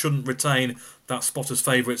Sheffield shouldn't retain that spot as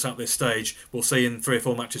favourites at this stage. We'll see in 3 or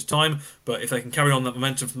 4 matches' time, but if they can carry on that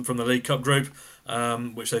momentum from the League Cup group,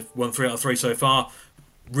 which they've won 3 out of 3 so far,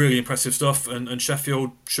 really impressive stuff, and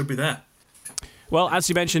Sheffield should be there. Well, as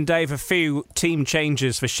you mentioned, Dave, a few team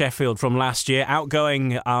changes for Sheffield from last year.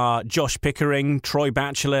 Outgoing are Josh Pickering, Troy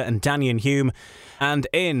Batchelor and Daniel Hume. And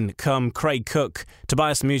in come Craig Cook,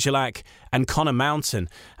 Tobias Mugelak and Connor Mountain.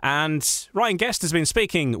 And Ryan Guest has been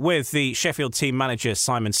speaking with the Sheffield team manager,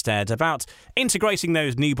 Simon Stead, about integrating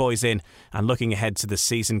those new boys in and looking ahead to the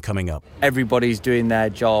season coming up. Everybody's doing their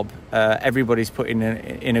job. Everybody's putting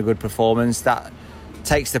in a good performance. That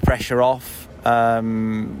takes the pressure off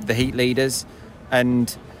the Heat leaders.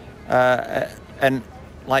 And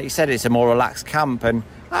like you said, it's a more relaxed camp, and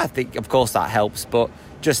I think, of course, that helps. But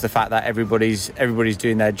just the fact that everybody's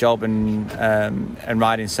doing their job and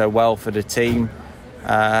riding so well for the team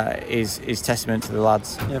is testament to the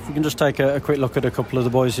lads. Yeah, if we can just take a quick look at a couple of the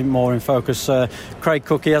boys more in focus. Craig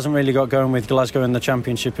Cook, he hasn't really got going with Glasgow in the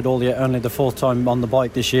Championship at all yet. Only the 4th time on the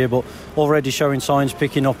bike this year, but already showing signs,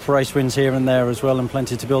 picking up race wins here and there as well, and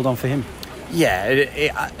plenty to build on for him. Yeah,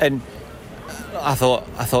 and I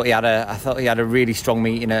thought he had a really strong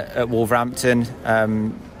meeting at Wolverhampton.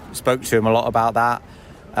 Spoke to him a lot about that,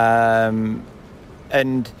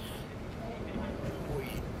 and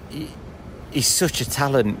he's such a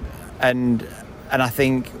talent, and I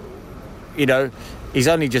think, he's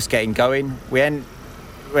only just getting going. We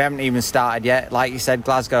haven't even started yet. Like you said,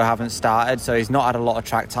 Glasgow haven't started, so he's not had a lot of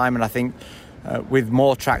track time, and I think with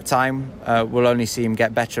more track time, we'll only see him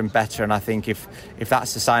get better and better, and I think if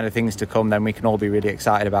that's the sign of things to come, then we can all be really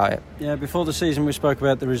excited about it. Yeah, before the season we spoke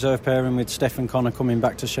about the reserve pairing with Steph and Connor coming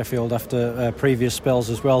back to Sheffield after previous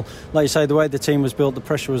spells as well. Like you say, the way the team was built, the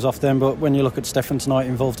pressure was off them, but when you look at Stefan tonight,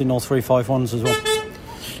 involved in all 3 5-1s as well.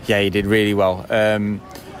 Yeah, he did really well.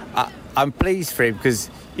 I'm pleased for him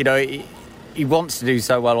because, he wants to do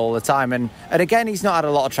so well all the time, and again, he's not had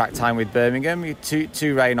a lot of track time with Birmingham.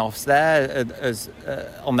 Two rain-offs there as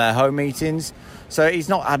on their home meetings, so he's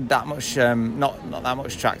not had that much not that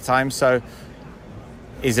much track time. So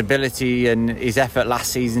his ability and his effort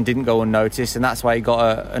last season didn't go unnoticed, and that's why he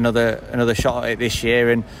got another shot at it this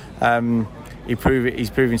year. And he's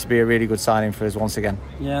proving to be a really good signing for us once again.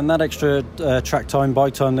 Yeah, and that extra track time,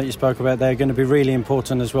 bike time that you spoke about, they're going to be really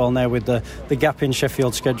important as well now with the gap in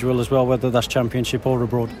Sheffield's schedule as well, whether that's Championship or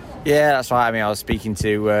abroad. Yeah, that's right. I mean, I was speaking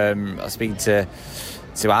to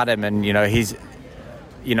Adam, and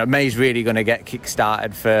May's really going to get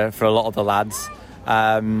kick-started for a lot of the lads.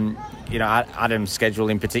 Adam's schedule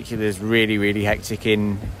in particular is really, really hectic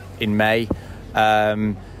in May,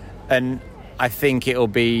 and I think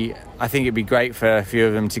it'd be great for a few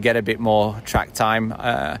of them to get a bit more track time.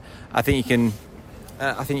 I think you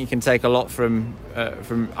can take a lot from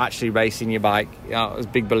actually racing your bike. I was a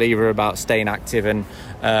big believer about staying active and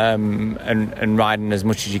riding as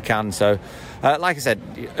much as you can. So, like I said,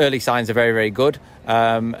 early signs are very, very good.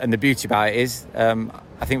 And the beauty about it is,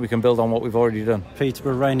 I think we can build on what we've already done.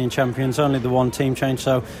 Peterborough reigning champions, only the one team change,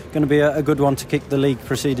 so going to be a good one to kick the league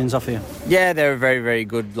proceedings off here. Yeah, they're a very, very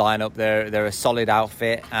good lineup. They're a solid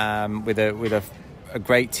outfit with a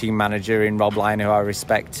great team manager in Rob Lyon, who I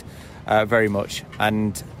respect very much.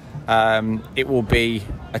 And it will be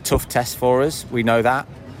a tough test for us. We know that.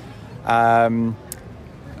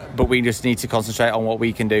 But we just need to concentrate on what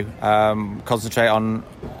we can do. Concentrate on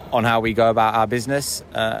how we go about our business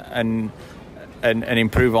and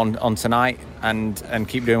improve on tonight and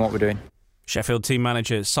keep doing what we're doing. Sheffield team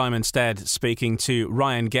manager Simon Stead speaking to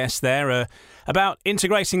Ryan Guest there about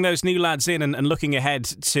integrating those new lads in and looking ahead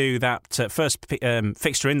to that first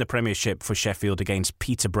fixture in the Premiership for Sheffield against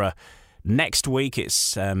Peterborough next week.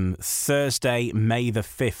 It's Thursday, May the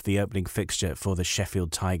 5th, the opening fixture for the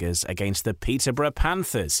Sheffield Tigers against the Peterborough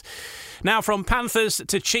Panthers. Now, from Panthers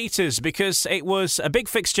to Cheetahs, because it was a big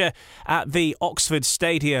fixture at the Oxford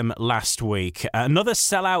Stadium last week. Another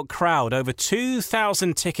sellout crowd, over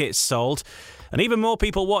 2,000 tickets sold. And even more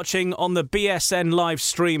people watching on the BSN live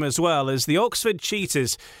stream as well, as the Oxford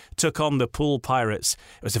Cheetahs took on the Poole Pirates.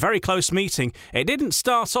 It was a very close meeting. It didn't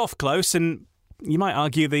start off close, and you might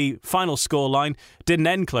argue the final scoreline didn't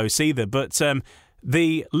end close either, but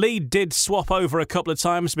the lead did swap over a couple of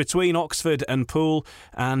times between Oxford and Poole,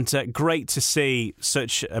 and great to see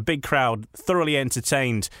such a big crowd thoroughly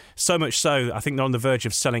entertained. So much so, I think they're on the verge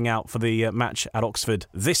of selling out for the match at Oxford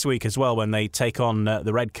this week as well when they take on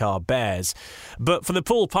the Redcar Bears. But for the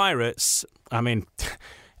Poole Pirates, I mean,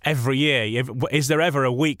 every year, is there ever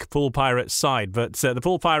a weak Poole Pirates side? But the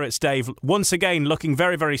Poole Pirates, Dave, once again looking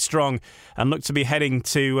very, very strong and look to be heading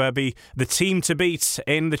to be the team to beat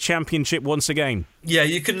in the Championship once again. Yeah,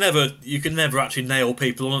 you can never actually nail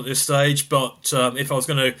people on at this stage. But if I was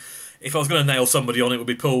going to nail somebody on, it would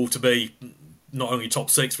be Poole to be not only top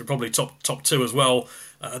 6 but probably top 2 as well.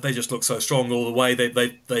 They just look so strong all the way.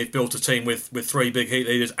 They've built a team with 3 big heat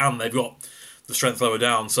leaders, and they've got the strength lower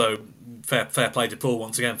down, so fair play to Poole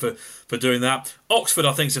once again for doing that. Oxford,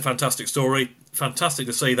 I think, is a fantastic story. Fantastic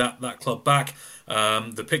to see that club back.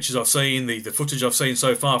 The pictures I've seen, the footage I've seen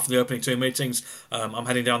so far from the opening 2 meetings, I'm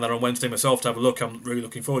heading down there on Wednesday myself to have a look. I'm really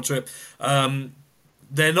looking forward to it.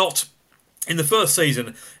 They're not... In the first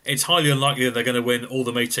season, it's highly unlikely that they're going to win all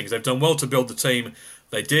the meetings. They've done well to build the team.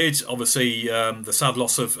 They did. Obviously, the sad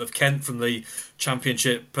loss of Kent from the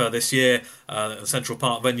Championship this year, the Central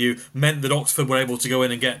Park venue, meant that Oxford were able to go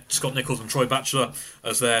in and get Scott Nicholls and Troy Batchelor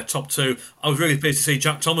as their top 2. I was really pleased to see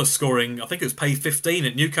Jack Thomas scoring, I think it was pay 15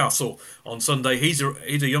 at Newcastle on Sunday. He's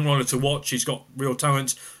a young rider to watch. He's got real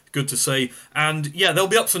talent. Good to see. And yeah, there'll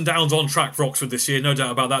be ups and downs on track for Oxford this year, no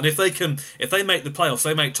doubt about that. And if they make the playoffs,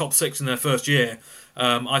 they make top 6 in their first year,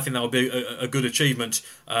 I think that would be a good achievement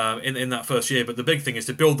in that first year. But the big thing is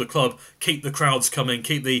to build the club, keep the crowds coming,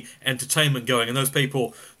 keep the entertainment going. And those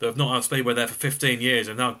people that have not had Speedway there for 15 years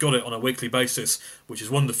have now got it on a weekly basis, which is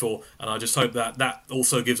wonderful. And I just hope that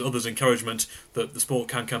also gives others encouragement that the sport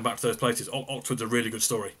can come back to those places. Oxford's a really good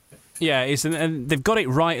story. Yeah, it is, and they've got it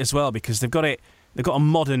right as well, because they've got a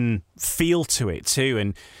modern feel to it too,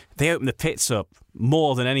 and they open the pits up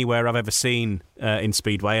more than anywhere I've ever seen in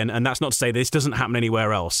Speedway, and that's not to say this doesn't happen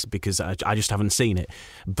anywhere else, because I just haven't seen it.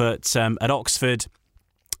 But at Oxford,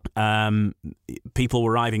 people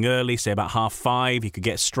were arriving early, say about 5:30. You could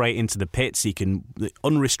get straight into the pits. You can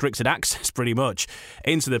unrestricted access pretty much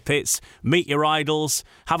into the pits, meet your idols,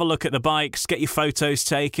 have a look at the bikes, get your photos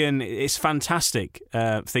taken. It's a fantastic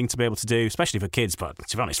thing to be able to do, especially for kids, but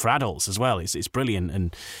to be honest, for adults as well. It's brilliant.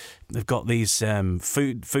 And they've got these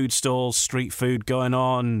food stalls, street food going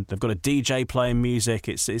on. They've got a DJ playing music.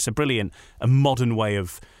 It's a modern way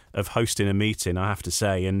of hosting a meeting, I have to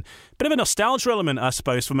say. And a bit of a nostalgia element, I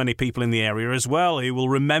suppose, for many people in the area as well, who will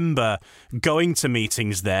remember going to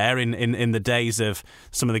meetings there in the days of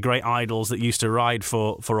some of the great idols that used to ride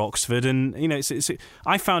for Oxford. And, you know,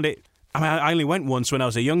 I found it... I mean, I only went once when I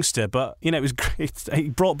was a youngster, but, you know, it was great.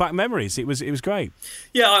 It brought back memories. It was great.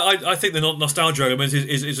 Yeah, I think the nostalgia element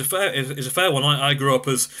is a fair one. I grew up,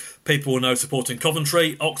 as people will know, supporting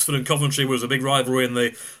Coventry. Oxford and Coventry was a big rivalry in the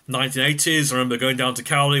 1980s. I remember going down to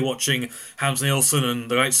Cowley, watching Hans Nielsen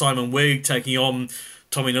and the great Simon Wigg taking on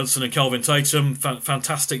Tommy Knudsen and Kelvin Tatum.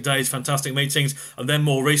 Fantastic days, fantastic meetings. And then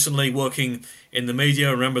more recently, working in the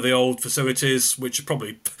media, remember the old facilities, which are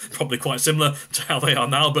probably quite similar to how they are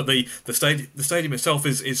now. But the stadium itself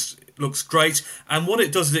looks great. And what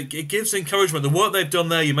it does is it gives encouragement. The work they've done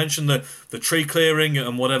there, you mentioned the tree clearing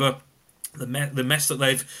and whatever, the mess that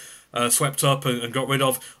they've swept up and got rid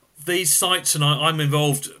of. These sites, and I'm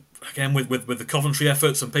involved again with the Coventry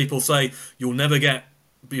efforts, and people say you'll never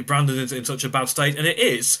be branded in such a bad state, and it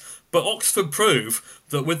is. But Oxford prove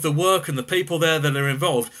that with the work and the people there that are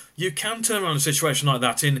involved, you can turn around a situation like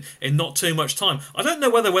that in not too much time. I don't know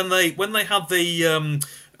whether when they had the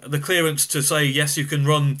clearance to say yes, you can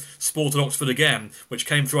run sport at Oxford again, which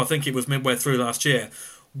came through, I think it was midway through last year,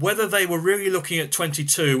 whether they were really looking at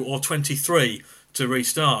 22 or 23 to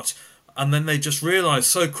restart. And then they just realised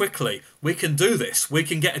so quickly, we can do this. We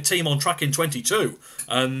can get a team on track in 22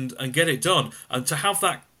 and get it done. And to have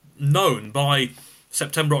that known by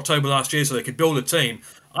September, October last year so they could build a team,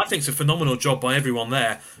 I think it's a phenomenal job by everyone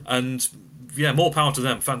there. And yeah, more power to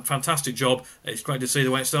them. Fantastic job. It's great to see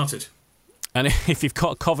the way it started. And if you've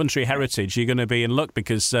got Coventry heritage, you're going to be in luck,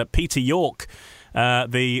 because Peter York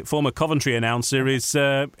the former Coventry announcer, is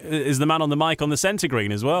the man on the mic on the centre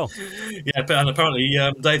green as well. Yeah, and apparently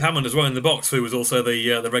Dave Hammond as well in the box, who was also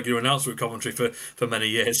the regular announcer at Coventry for many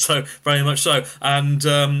years. So very much so. And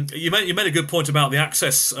you made a good point about the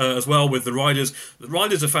access as well with the riders. The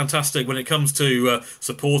riders are fantastic when it comes to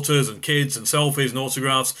supporters and kids and selfies and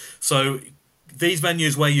autographs. So these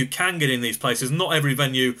venues where you can get in these places, not every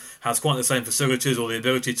venue has quite the same facilities or the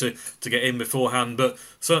ability to get in beforehand, but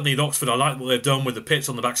certainly in Oxford, I like what they've done with the pits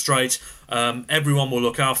on the back straight. Everyone will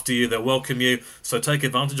look after you, they'll welcome you, so take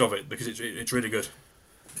advantage of it because it's really good.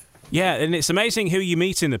 Yeah, and it's amazing who you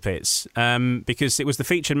meet in the pits, because it was the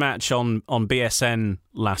featured match on BSN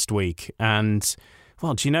last week, and,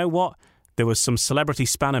 well, do you know what? There was some celebrity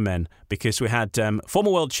spanner men, because we had former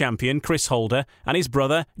world champion Chris Holder and his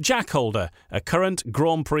brother Jack Holder, a current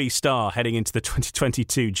Grand Prix star heading into the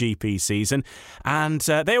 2022 GP season, and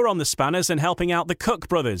they were on the spanners and helping out the Cook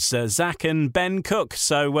brothers, Zach and Ben Cook.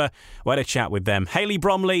 So we had a chat with them. Hayley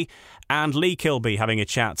Bromley and Lee Kilby having a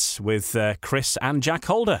chat with Chris and Jack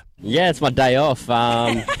Holder. Yeah, it's my day off.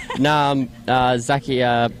 Zachy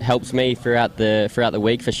helps me throughout the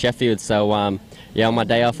week for Sheffield, so yeah, on my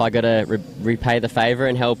day off I got to repay the favour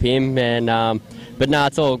and help him. And but no,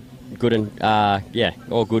 it's all good and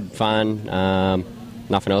all good fun.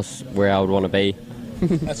 Nothing else where I would want to be.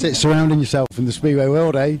 That's it, surrounding yourself in the Speedway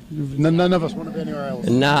world, eh? None of us want to be anywhere else.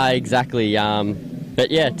 No, exactly. But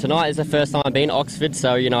yeah, tonight is the first time I've been to Oxford,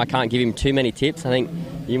 so I can't give him too many tips. I think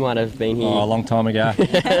you might have been here. Oh, a long time ago.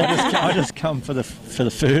 I just come for the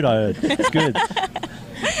food. I heard it's good.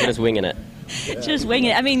 We're just winging it. Just wing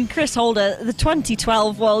it. I mean, Chris Holder, the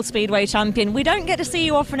 2012 World Speedway Champion. We don't get to see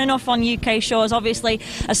you often enough on UK shores. Obviously,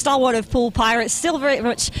 a stalwart of Pool Pirates, still very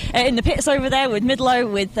much in the pits over there with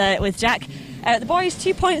Midlow, with Jack. The boys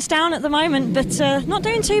 2 points down at the moment, but not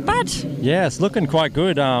doing too bad. Yeah, it's looking quite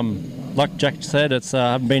good. Like Jack said,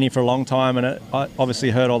 I haven't been here for a long time, and I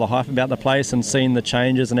obviously heard all the hype about the place and seen the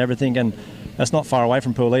changes and everything, and that's not far away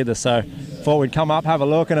from Poole either. So thought we'd come up, have a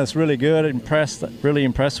look, and it's really good. Really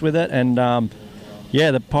impressed with it, and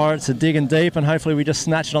the Pirates are digging deep, and hopefully we just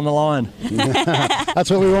snatch it on the line. That's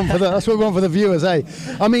what we want for the viewers, eh?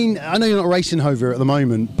 I mean, I know you're not racing over at the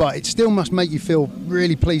moment, but it still must make you feel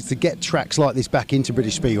really pleased to get tracks like this back into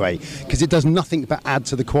British Speedway, because it does nothing but add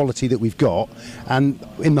to the quality that we've got, and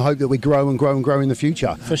in the hope that we grow and grow and grow in the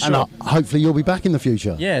future. For sure. And hopefully you'll be back in the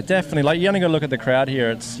future. Yeah, definitely. Like, you only got to look at the crowd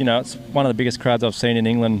here. It's it's one of the biggest crowds I've seen in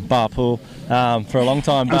England, bar Poole, for a long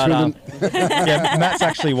time. But yeah, Matt's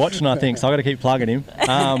actually watching, I think, so I've got to keep plugging him.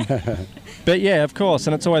 But yeah, of course,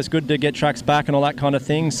 and it's always good to get tracks back and all that kind of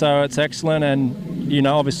thing, so it's excellent. And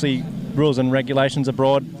obviously rules and regulations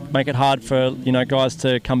abroad make it hard for guys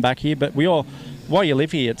to come back here, but while you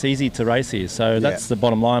live here, it's easy to race here, so that's the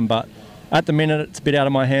bottom line. But at the minute it's a bit out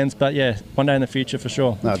of my hands, but yeah, one day in the future for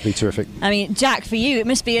sure. That'd be terrific. I mean, Jack, for you it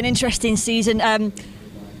must be an interesting season,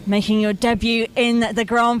 making your debut in the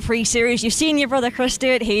Grand Prix series. You've seen your brother Chris do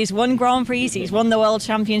it. He's won Grand Prix, he's won the World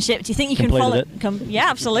Championship. Do you think you can follow? Yeah,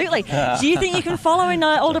 absolutely. Do you think you can follow in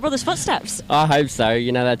older brother's footsteps? I hope so.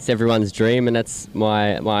 That's everyone's dream, and that's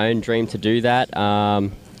my own dream to do that.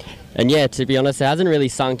 And yeah, to be honest, it hasn't really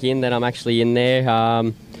sunk in that I'm actually in there.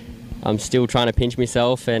 I'm still trying to pinch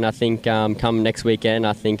myself, and I think come next weekend,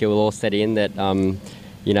 I think it will all set in that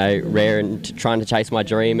rare and trying to chase my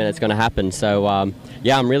dream, and it's going to happen. So I'm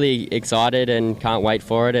really excited and can't wait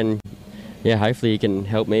for it, and yeah, hopefully you can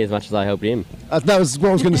help me as much as I helped him. That was what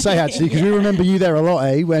I was going to say, actually, because we remember you there a lot,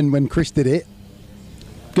 when Chris did it.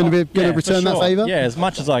 Going to return that favour? Yeah, as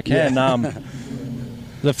much as I can.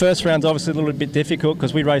 The first round's obviously a little bit difficult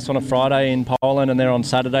because we race on a Friday in Poland and they're on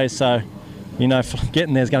Saturday, so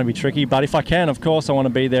getting there is going to be tricky. But if I can, of course, I want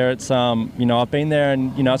to be there. It's I've been there,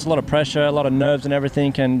 and it's a lot of pressure, a lot of nerves and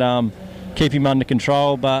everything, and keep him under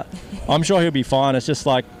control. But I'm sure he'll be fine. It's just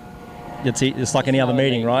like it's like any other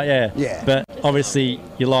meeting, right? Yeah. But obviously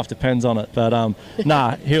your life depends on it. But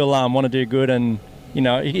he'll want to do good, and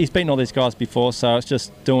he's beaten all these guys before, so it's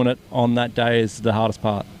just doing it on that day is the hardest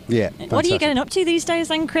part. Yeah. What are you getting up to these days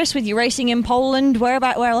then, Chris, with you racing in Poland? Where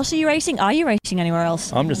else are you racing? Are you racing anywhere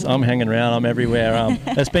else? I'm hanging around. I'm everywhere.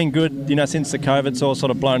 It's been good, since the COVID's all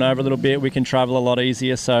sort of blown over a little bit. We can travel a lot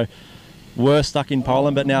easier, so we're stuck in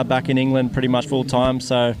Poland, but now back in England pretty much full time.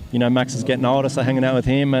 So, Max is getting older, so hanging out with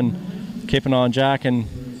him and keeping an eye on Jack and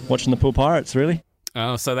watching the Poole Pirates, really.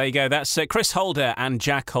 Oh, so there you go. That's Chris Holder and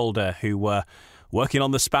Jack Holder, who were working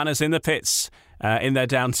on the spanners in the pits in their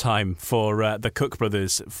downtime for the Cook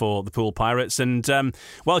brothers for the Poole Pirates. And, do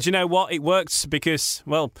you know what? It worked because,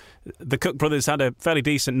 the Cook brothers had a fairly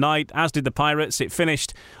decent night, as did the Pirates. It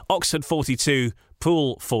finished Oxford 42,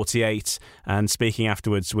 Pool 48. And speaking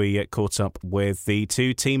afterwards, we caught up with the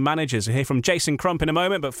two team managers. We'll hear from Jason Crump in a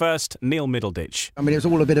moment, but first, Neil Middleditch. I mean, it was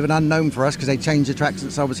all a bit of an unknown for us because they changed the track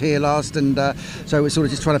since I was here last, and so we're sort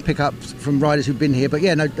of just trying to pick up from riders who've been here. But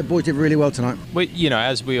yeah, no, the boys did really well tonight. Well,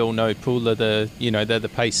 as we all know, Pool are they're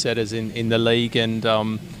the pace setters in the league,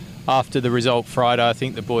 and after the result Friday, I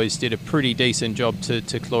think the boys did a pretty decent job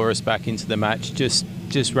to claw us back into the match.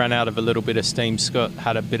 Just ran out of a little bit of steam. Scott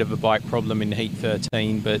had a bit of a bike problem in Heat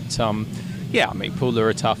 13, but Pool are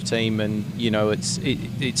a tough team, and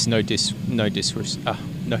it's no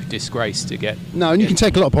disgrace to get. No, and you can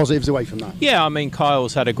take a lot of positives away from that. Yeah,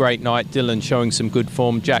 Kyle's had a great night. Dylan showing some good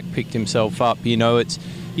form. Jack picked himself up. We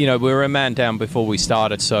were a man down before we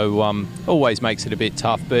started, so always makes it a bit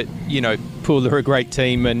tough. But Pool are a great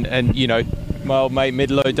team, and my old mate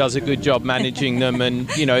Midlow does a good job managing them, and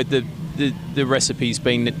the recipe's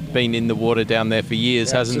been in the water down there for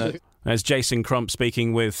years, hasn't it? There's Jason Crump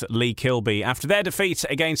speaking with Lee Kilby. After their defeat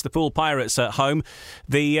against the Pool Pirates at home,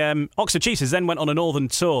 the Oxford Cheetahs then went on a northern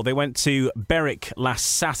tour. They went to Berwick last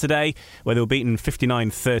Saturday, where they were beaten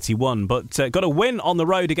 59-31, but got a win on the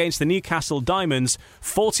road against the Newcastle Diamonds,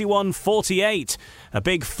 41-48. A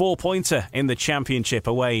big four-pointer in the championship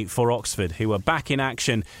away for Oxford, who are back in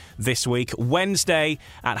action this week. Wednesday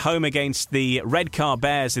at home against the Redcar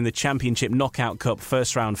Bears in the Championship Knockout Cup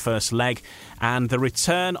first round, first leg. And the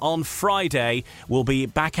return on Friday will be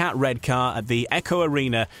back at Redcar at the Echo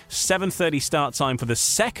Arena, 7:30 start time for the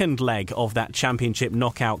second leg of that Championship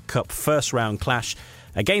Knockout Cup first round clash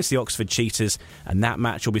against the Oxford Cheetahs, and that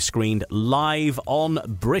match will be screened live on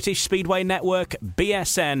British Speedway Network,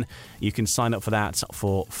 BSN. You can sign up for that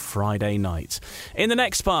for Friday night. In the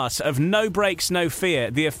next part of No Brakes, No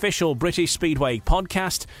Fear, the official British Speedway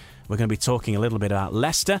podcast, we're going to be talking a little bit about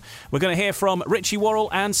Leicester. We're going to hear from Richie Worrell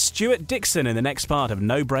and Stuart Dixon in the next part of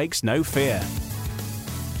No Brakes, No Fear.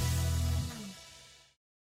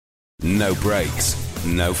 No Brakes,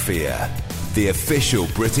 No Fear, the official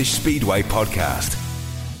British Speedway podcast.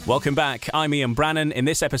 Welcome back. I'm Ian Brannan. In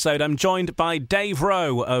this episode, I'm joined by Dave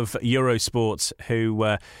Rowe of Eurosport, who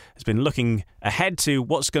has been looking ahead to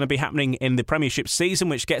what's going to be happening in the Premiership season,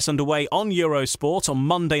 which gets underway on Eurosport on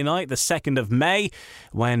Monday night, the 2nd of May,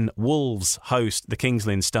 when Wolves host the Kings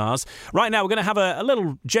Lynn Stars. Right now, we're going to have a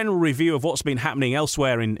little general review of what's been happening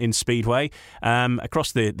elsewhere in Speedway,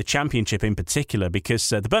 across the Championship in particular, because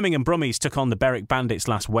the Birmingham Brummies took on the Berwick Bandits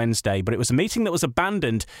last Wednesday, but it was a meeting that was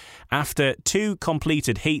abandoned after two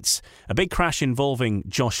completed heats, a big crash involving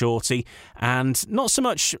Josh Orty, and not so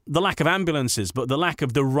much the lack of ambulances, but the lack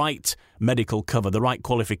of the right medical cover, the right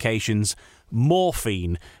qualifications.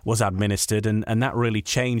 Morphine was administered, and that really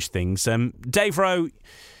changed things. Dave Rowe,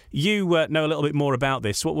 you know a little bit more about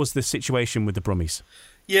this. What was the situation with the Brummies?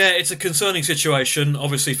 Yeah, it's a concerning situation.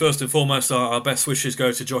 Obviously, first and foremost, our best wishes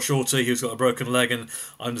go to Josh Orty, who's got a broken leg and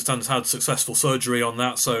I understand has had successful surgery on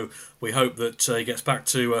that. So we hope that he gets back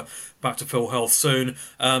to full health soon.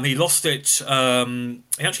 He lost it.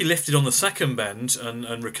 He actually lifted on the second bend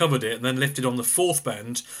and recovered it, and then lifted on the fourth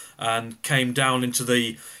bend and came down into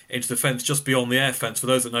the fence just beyond the air fence. For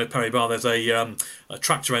those that know Perry Barr, there's a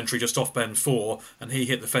tractor entry just off bend 4, and he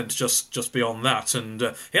hit the fence just beyond that.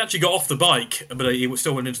 And he actually got off the bike, but he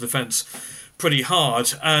still went into the fence pretty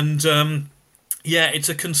hard. And it's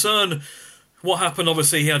a concern. What happened?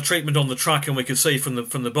 Obviously, he had treatment on the track, and we could see from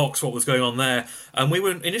the box what was going on there. And we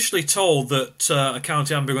were initially told that a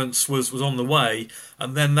county ambulance was on the way,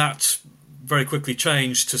 and then that very quickly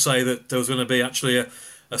changed to say that there was going to be actually a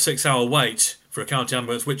 6-hour wait for a county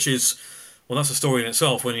ambulance, which is, well, that's a story in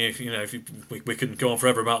itself. When we can go on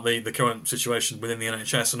forever about the current situation within the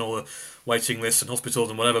NHS and all the waiting lists and hospitals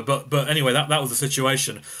and whatever. But anyway, that was the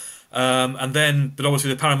situation. But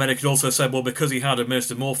obviously the paramedic had also said, well, because he had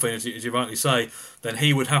administered morphine, as you rightly say, then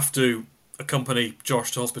he would have to accompany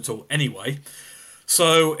Josh to hospital anyway.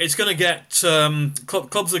 So it's going to get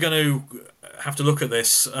clubs are going to have to look at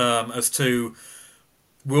this as to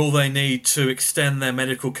will they need to extend their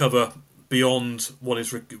medical cover beyond what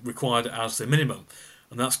is required as the minimum.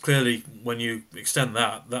 And that's clearly, when you extend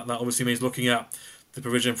that obviously means looking at the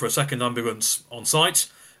provision for a second ambulance on site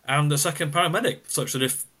and a second paramedic, such that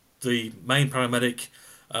if the main paramedic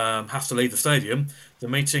has to leave the stadium, the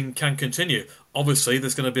meeting can continue. Obviously,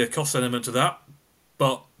 there's going to be a cost element to that,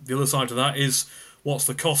 but the other side to that is what's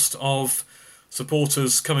the cost of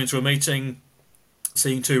supporters coming to a meeting,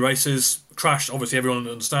 seeing two races, crash. Obviously, everyone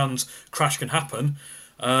understands crash can happen,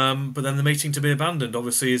 but then the meeting to be abandoned,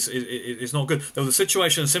 obviously, is not good. There was a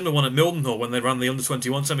situation, a similar one at Mildenhall when they ran the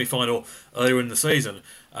under-21 semi-final earlier in the season.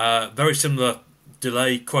 Very similar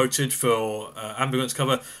delay quoted for ambulance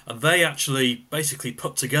cover, and they actually basically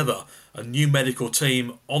put together a new medical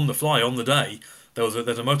team on the fly on the day. There's a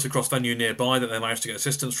motocross venue nearby that they managed to get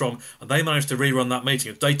assistance from, and they managed to rerun that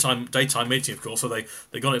meeting. It's daytime meeting, of course, so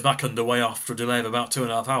they got it back underway after a delay of about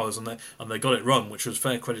 2.5 hours, and they got it run, which was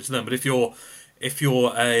fair credit to them. But if you're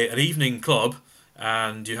an evening club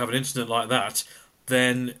and you have an incident like that,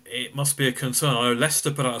 then it must be a concern. I know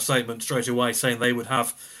Leicester put out a statement straight away saying they would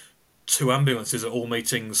have 2 ambulances at all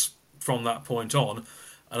meetings from that point on,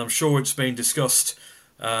 and I'm sure it's been discussed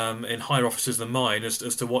in higher offices than mine as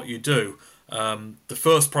to what you do. The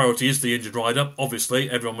first priority is the injured rider. Obviously,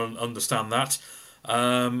 everyone will understand that.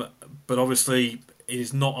 But obviously, it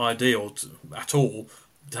is not ideal at all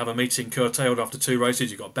to have a meeting curtailed after 2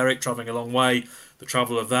 races. You've got Berwick travelling a long way, the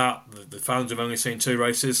travel of that, the fans have only seen 2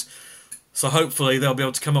 races. So hopefully they'll be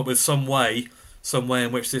able to come up with some way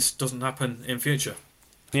in which this doesn't happen in future.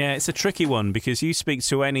 Yeah, it's a tricky one because you speak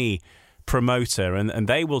to any promoter and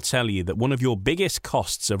they will tell you that one of your biggest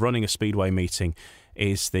costs of running a speedway meeting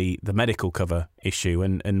is the medical cover issue,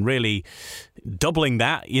 and really doubling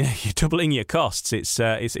that, you're doubling your costs. It's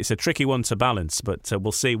a tricky one to balance, but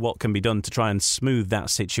we'll see what can be done to try and smooth that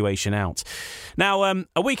situation out. Now,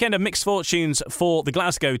 a weekend of mixed fortunes for the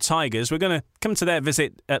Glasgow Tigers. We're going to come to their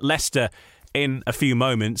visit at Leicester in a few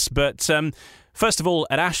moments, but first of all,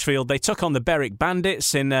 at Ashfield, they took on the Berwick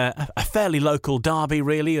Bandits in a fairly local derby,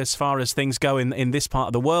 really, as far as things go in this part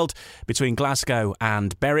of the world, between Glasgow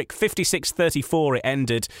and Berwick. 56-34 it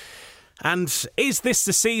ended. And is this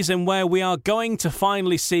the season where we are going to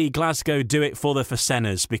finally see Glasgow do it for the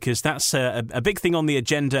Facenas? Because that's a big thing on the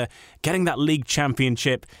agenda. Getting that league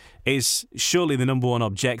championship is surely the number one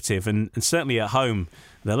objective, and certainly at home,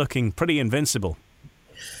 they're looking pretty invincible.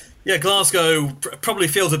 Yeah, Glasgow probably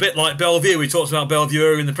feels a bit like Bellevue. We talked about Bellevue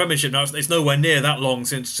earlier in the Premiership. Now, it's nowhere near that long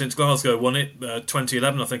since Glasgow won it,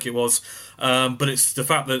 2011, I think it was. But it's the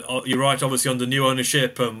fact that, you're right, obviously under new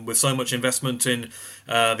ownership and with so much investment in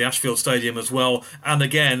the Ashfield Stadium as well. And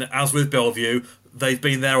again, as with Bellevue, they've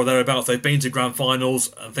been there or thereabouts. They've been to grand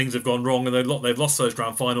finals and things have gone wrong, and they've lost those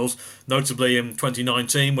grand finals, notably in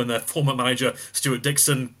 2019 when their former manager Stuart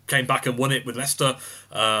Dixon came back and won it with Leicester,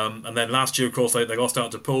 and then last year, of course, they lost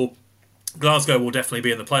out to Poole. Glasgow will definitely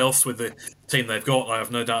be in the playoffs with the team they've got. I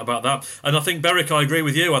have no doubt about that. And I think Berwick, I agree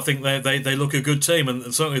with you. I think they look a good team,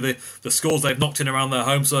 and certainly the scores they've knocked in around their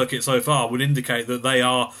home circuit so far would indicate that they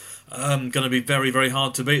are going to be very, very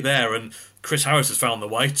hard to beat there. And Chris Harris has found the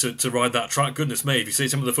way to ride that track. Goodness me, if you see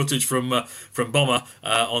some of the footage from Bomber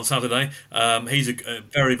on Saturday, he's a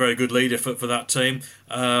very, very good leader for that team.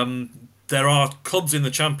 There are clubs in the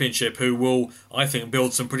Championship who will, I think,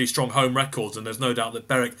 build some pretty strong home records, and there's no doubt that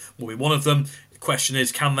Berwick will be one of them. The question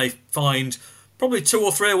is, can they find probably 2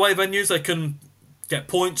 or 3 away venues they can get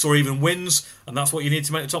points or even wins, and that's what you need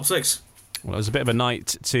to make the top 6. Well, it was a bit of a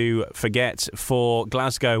night to forget for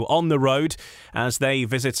Glasgow on the road as they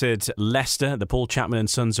visited Leicester, the Paul Chapman and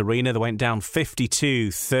Sons Arena. They went down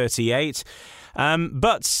 52-38.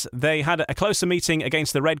 But they had a closer meeting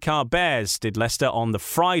against the Redcar Bears, did Leicester, on the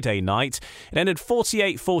Friday night. It ended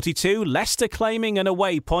 48-42, Leicester claiming an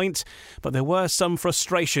away point, but there were some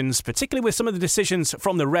frustrations, particularly with some of the decisions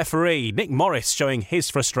from the referee. Nick Morris showing his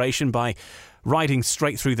frustration by riding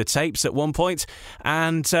straight through the tapes at one point,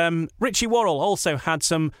 and Richie Worrell also had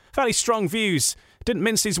some fairly strong views. Didn't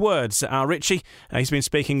mince his words, our Richie. He's been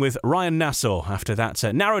speaking with Ryan Nassau after that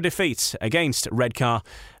narrow defeat against Redcar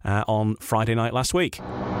on Friday night last week.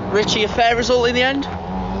 Richie, a fair result in the end?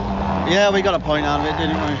 Yeah, we got a point out of it,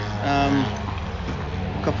 didn't we?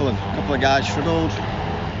 A couple of guys struggled.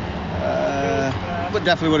 But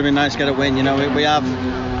definitely would have been nice to get a win. You know, we have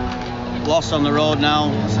lost on the road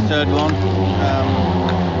now. It's the 3rd one.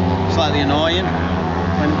 Slightly annoying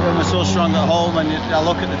when we're so strong at home. And I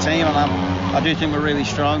look at the team and I do think we're really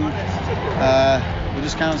strong. We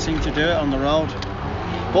just can't seem to do it on the road.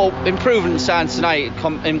 Well, improving signs tonight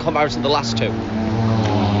in comparison to the last 2.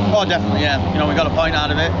 Oh, definitely, yeah. You know, we got a point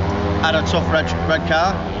out of it. Had a tough red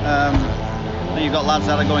car. And you've got lads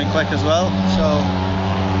that are going quick as well. So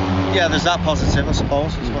yeah, there's that positive, I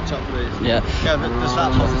suppose. Is what top 3 is. Yeah, there's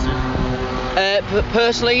that positive.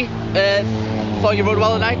 Personally, thought you rode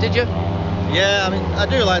well tonight, did you? Yeah, I mean, I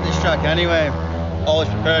do like this track anyway. Always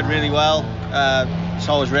prepared really well. It's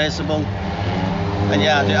always raceable. And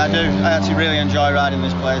yeah, I do. I actually really enjoy riding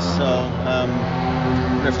this place. So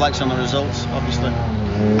reflects on the results, obviously.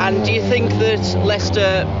 And do you think that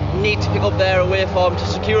Leicester need to pick up their away form to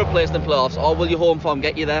secure a place in the playoffs, or will your home form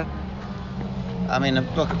get you there? I mean,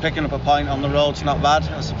 look, picking up a point on the road's not bad,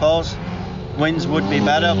 I suppose. Wins would be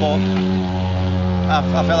better, but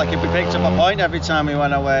I feel like if we picked up a point every time we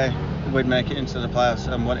went away, we'd make it into the playoffs,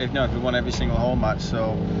 and if we won every single home match.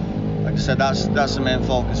 So, like I said, that's the main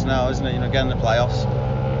focus now, isn't it? Getting the playoffs,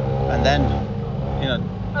 and then,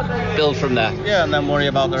 build from there. Yeah, and then worry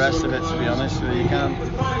about the rest of it. To be honest, you can't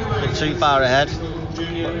get too far ahead.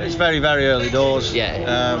 But it's very, very early doors.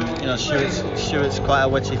 Yeah. Stuart's quite a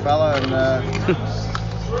witty fella, and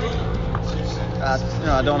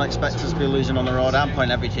I don't expect us to be losing on the road. I'm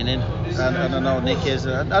putting everything in, and I know Nick is.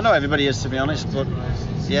 I know everybody is, to be honest. But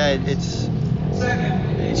yeah, it's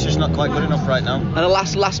just not quite good enough right now. And the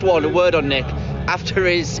last one, a word on Nick. After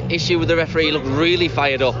his issue with the referee, he looked really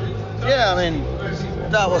fired up. Yeah, I mean,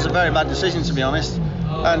 that was a very bad decision, to be honest.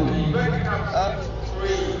 And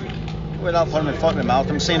without putting my foot in my mouth,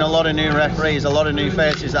 I'm seeing a lot of new referees, a lot of new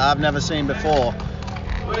faces that I've never seen before.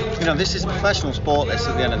 This is a professional sport, this,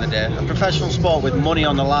 at the end of the day. A professional sport with money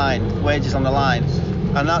on the line, wages on the line.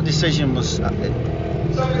 And that decision was, it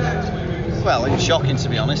was shocking, to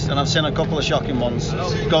be honest. And I've seen a couple of shocking ones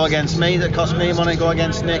go against me that cost me money, go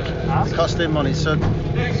against Nick that cost him money. So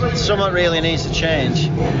something really needs to change,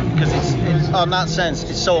 because it's on that sense,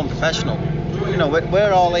 it's so unprofessional.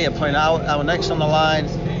 We're all here putting our necks on the line,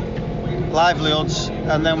 livelihoods,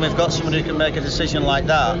 and then we've got somebody who can make a decision like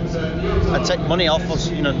that and take money off us.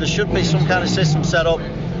 There should be some kind of system set up,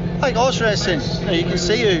 like horse racing. You can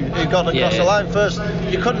see who got across the line first.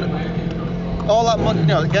 You couldn't. All that money,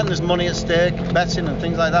 again, there's money at stake, betting and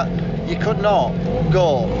things like that. You could not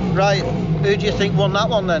go, right, who do you think won that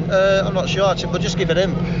one then? I'm not sure, actually, but just give it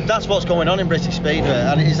him. That's what's going on in British Speedway,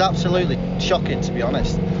 and it is absolutely shocking, to be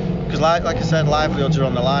honest. Because like I said, livelihoods are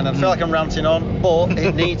on the line. I feel like I'm ranting on, but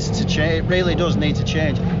it needs to change. It really does need to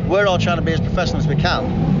change. We're all trying to be as professional as we can,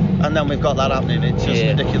 and then we've got that happening. It's just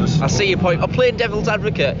ridiculous. I see your point. I'm playing devil's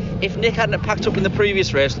advocate. If Nick hadn't packed up in the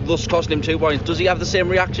previous race, thus costing him 2 points, does he have the same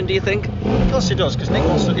reaction, do you think? Of course he does, because Nick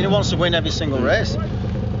wants to win every single race.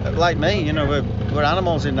 Like me, we're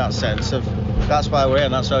animals in that sense. That's why we're here,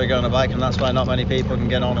 and that's why we go on a bike, and that's why not many people can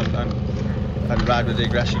get on and ride with the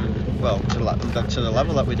aggression. Well, to the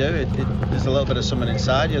level that we do, there's a little bit of something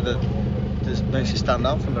inside you that just makes you stand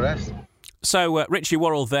out from the rest. So Richie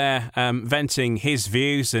Worrell there venting his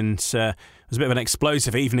views, and it was a bit of an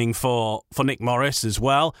explosive evening for Nick Morris as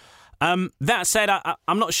well. That said,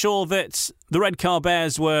 I'm not sure that the Redcar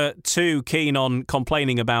Bears were too keen on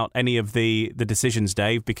complaining about any of the decisions,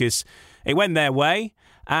 Dave, because it went their way.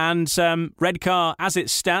 And Redcar, as it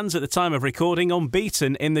stands at the time of recording,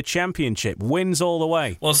 unbeaten in the championship, wins all the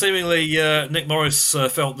way. Well, seemingly Nick Morris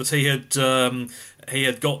felt that he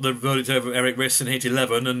had got the verdict over Eric Riss in Heat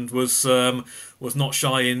 11 and was not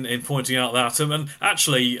shy in pointing out that. And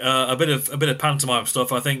actually, a bit of pantomime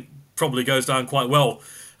stuff, I think, probably goes down quite well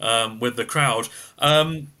with the crowd.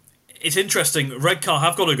 It's interesting. Redcar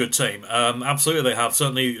have got a good team. Absolutely, they have.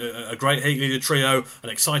 Certainly a great heat leader trio, an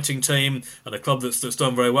exciting team, and a club that's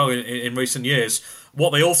done very well in recent years. What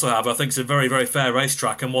they also have, I think, is a very, very fair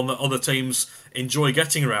racetrack, and one that other teams enjoy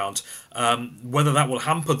getting around. Whether that will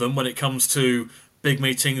hamper them when it comes to big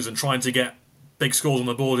meetings and trying to get big scores on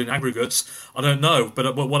the board in aggregates, I don't know.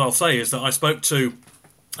 But what I'll say is that I spoke to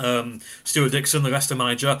Stuart Dixon, the Leicester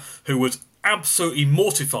manager, who was absolutely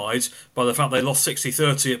mortified by the fact they lost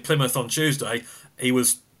 60-30 at Plymouth on Tuesday. He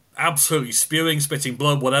was absolutely spewing, spitting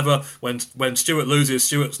blood, whatever. When Stuart loses,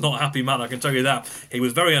 Stuart's not a happy man, I can tell you that. He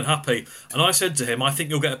was very unhappy. And I said to him, I think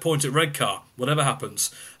you'll get a point at Redcar, whatever happens.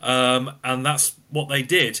 And that's what they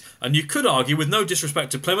did. And you could argue, with no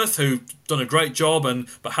disrespect to Plymouth, who've done a great job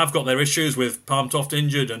but have got their issues with Palmtoft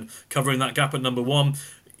injured and covering that gap at number 1,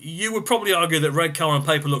 you would probably argue that Redcar on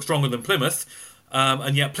paper looks stronger than Plymouth.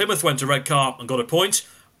 And yet Plymouth went to Redcar and got a point,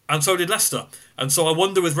 and so did Leicester. And so I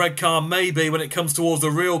wonder with Redcar, maybe when it comes towards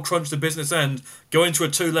the real crunch to business end, going to a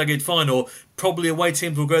 2-legged final, probably away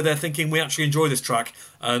teams will go there thinking we actually enjoy this track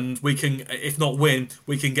and we can, if not win,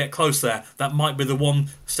 we can get close there. That might be the one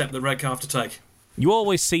step that Redcar have to take. You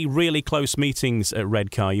always see really close meetings at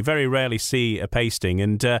Redcar. You very rarely see a pasting,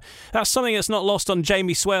 and that's something that's not lost on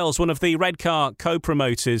Jamie Swales, one of the Redcar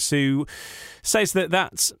co-promoters, who says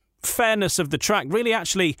that fairness of the track really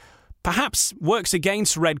actually perhaps works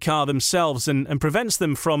against Redcar themselves and prevents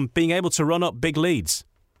them from being able to run up big leads.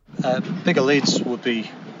 Bigger leads would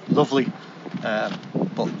be lovely,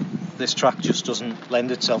 but this track just doesn't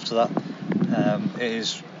lend itself to that. It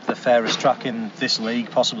is the fairest track in this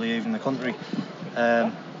league, possibly even the country.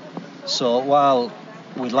 So while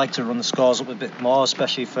we'd like to run the scores up a bit more,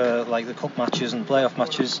 especially for like the cup matches and playoff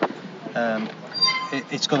matches,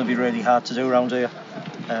 it's going to be really hard to do around here.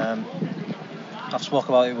 I've spoke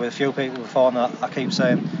about it with a few people before, and I keep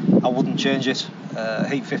saying I wouldn't change it.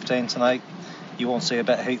 Heat 15 tonight, you won't see a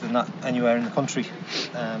better heat than that anywhere in the country.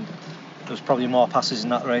 was probably more passes in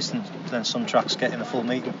that race than some tracks get in a full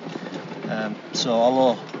meeting. So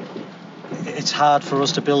although it's hard for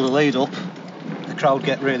us to build a lead up, the crowd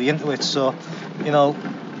get really into it. So, you know,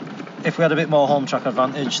 if we had a bit more home track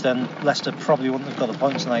advantage, then Leicester probably wouldn't have got the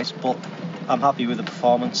points tonight. But I'm happy with the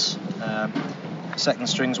performance. Second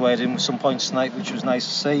strings weighed in with some points tonight, which was nice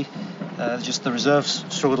to see. Just the reserves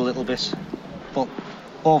struggled a little bit. But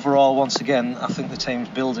overall, once again, I think the team's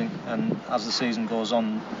building, and as the season goes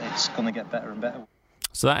on, it's going to get better and better.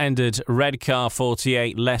 So that ended Redcar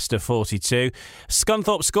 48, Leicester 42.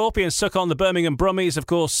 Scunthorpe Scorpions took on the Birmingham Brummies. Of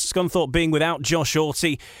course, Scunthorpe being without Josh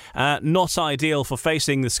Hawty, not ideal for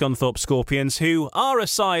facing the Scunthorpe Scorpions, who are a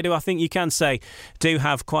side who I think you can say do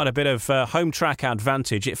have quite a bit of home track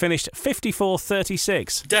advantage. It finished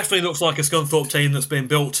 54-36. Definitely looks like a Scunthorpe team that's been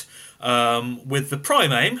built with the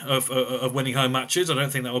prime aim of winning home matches. I don't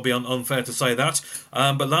think that would be unfair to say that.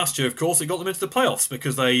 But last year, of course, it got them into the playoffs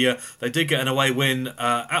because they did get an away win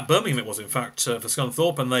at Birmingham, it was, in fact, for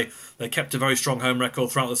Scunthorpe, and they kept a very strong home record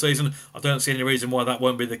throughout the season. I don't see any reason why that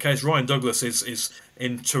won't be the case. Ryan Douglas is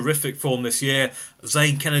in terrific form this year.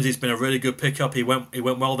 Zane Kennedy's been a really good pickup. He went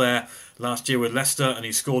well there last year with Leicester, and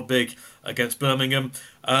he scored big against Birmingham.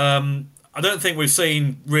 I don't think we've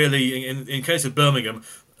seen, really, in case of Birmingham,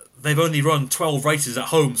 they've only run 12 races at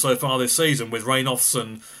home so far this season, with rain-offs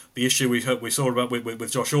and the issue we saw about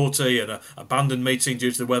with Josh Hawty and an abandoned meeting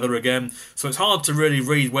due to the weather again. So it's hard to really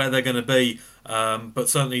read where they're going to be, but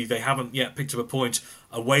certainly they haven't yet picked up a point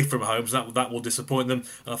away from home, so that will disappoint them.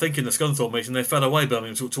 And I think in the Scunthorpe meeting they fell away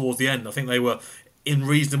Birmingham towards the end. I think they were in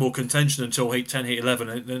reasonable contention until heat 10, heat 11,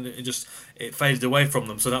 and then it faded away from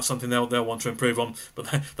them. So that's something they'll want to improve on.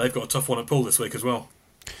 But they've got a tough one at Poole this week as well.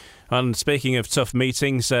 And speaking of tough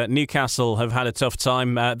meetings, Newcastle have had a tough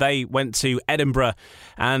time. They went to Edinburgh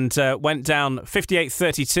and went down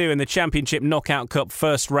 58-32 in the Championship Knockout Cup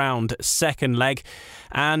first round, second leg.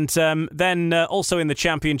 And then also in the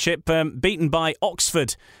Championship, beaten by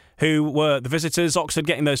Oxford, who were the visitors. Oxford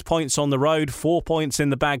getting those points on the road, 4 points in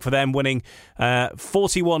the bag for them, winning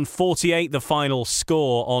 41-48 the final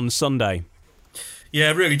score on Sunday.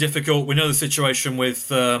 Yeah, really difficult. We know the situation with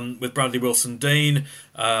Bradley Wilson-Dean.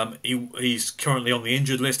 He's currently on the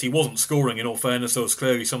injured list. He wasn't scoring, in all fairness. There was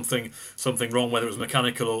clearly something wrong, whether it was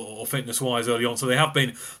mechanical or fitness-wise early on. So they have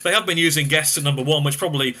been using guests at number one, which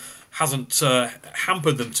probably hasn't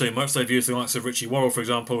hampered them too much. They've used the likes of Richie Worrell, for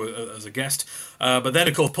example, as a guest. But then,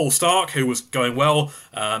 of course, Paul Stark, who was going well,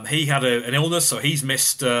 he had an illness, so he's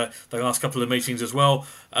missed the last couple of meetings as well.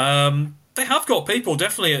 They have got people,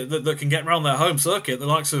 definitely, that can get around their home circuit, the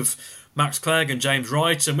likes of Max Clegg and James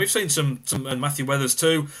Wright, and we've seen some and Matthew Weathers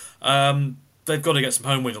too. They've got to get some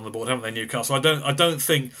home wins on the board, haven't they, Newcastle? I don't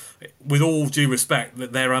think, with all due respect,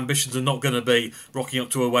 that their ambitions are not going to be rocking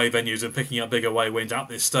up to away venues and picking up big away wins at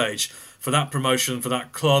this stage. For that promotion, for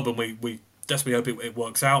that club, and we desperately hope it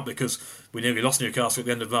works out, because we nearly lost Newcastle at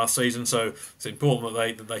the end of last season, so it's important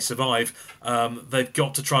that they survive. They've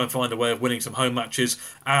got to try and find a way of winning some home matches,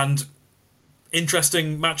 and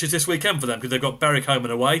interesting matches this weekend for them, because they've got Berwick home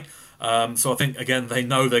and away. So I think, again, they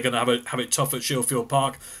know they're going to have it tough at Sheffield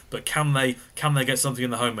Park, but can they get something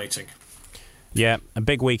in the home meeting? Yeah, a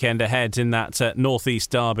big weekend ahead in that North-East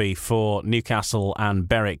derby for Newcastle and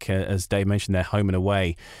Berwick, as Dave mentioned, they're home and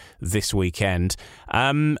away this weekend.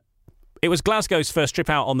 It was Glasgow's first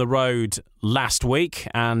trip out on the road last week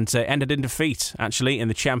and ended in defeat, actually, in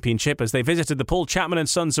the Championship as they visited the Paul Chapman &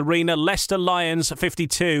 Sons Arena. Leicester Lions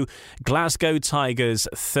 52, Glasgow Tigers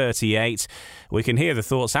 38. We can hear the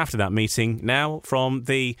thoughts after that meeting now from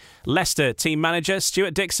the Leicester team manager,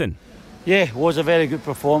 Stuart Dixon. Yeah, it was a very good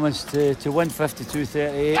performance to win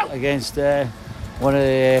 52-38 against one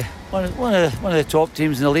of the top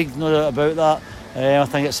teams in the league, no doubt about that. I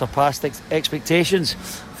think it surpassed expectations.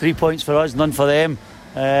 3 points for us, none for them.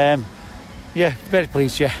 Yeah, very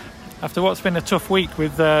pleased, yeah. After what's been a tough week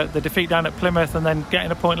with the defeat down at Plymouth and then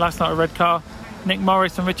getting a point last night at Redcar, Nick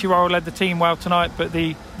Morris and Richie Worrell led the team well tonight, but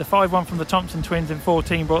the 5-1 from the Thompson twins in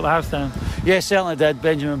 14 brought the house down. Yeah, certainly did.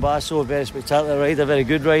 Benjamin Basso, a very spectacular rider, very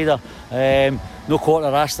good rider. No quarter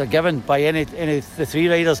asked or given by any of the three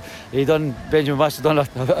riders. Benjamin Basso done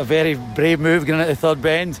a very brave move going into the third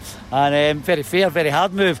bend, and very fair, very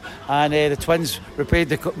hard move. And the twins repaid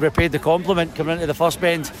the compliment coming into the first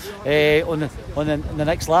bend on the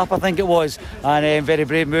next lap, I think it was. And very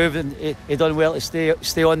brave move, and he done well to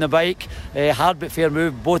stay on the bike. Hard but fair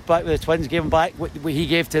move, both back with the twins, gave him back what he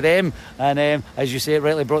gave to them, and as you say, it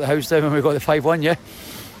rightly brought the house down when we got the 5-1, yeah.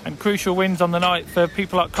 And crucial wins on the night for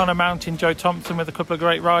people like Connor Mountain, Joe Thompson with a couple of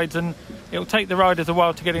great rides, and it'll take the riders a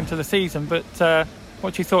while to get into the season, but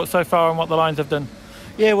what's your thoughts so far on what the Lions have done?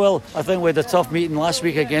 Yeah, well, I think we had a tough meeting last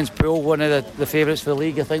week against Poole, one of the favourites for the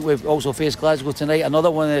league. I think we've also faced Glasgow tonight,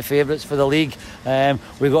 another one of the favourites for the league.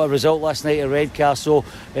 We got a result last night at Redcar,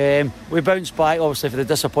 we bounced back, obviously, for the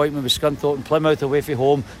disappointment with Scunthorpe and Plymouth away from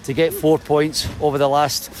home. To get 4 points over the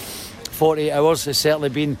last 48 hours has certainly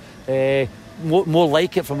been more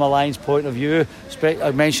like it from a Lions point of view.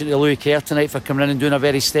 I mentioned to Louis Kerr tonight for coming in and doing a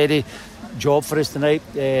very steady job for us tonight.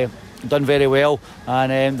 Done very well,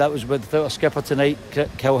 and that was without a skipper tonight,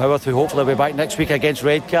 Kel Howarth, who hopefully will be back next week against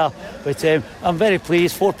Redcar. But I'm very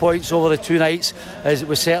pleased. 4 points over the 2 nights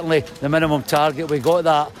was certainly the minimum target. We got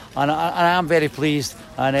that, and I am very pleased,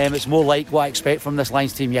 and it's more like what I expect from this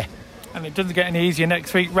Lions team, yeah. And it doesn't get any easier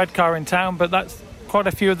next week. Redcar in town, but that's quite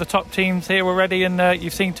a few of the top teams here already, and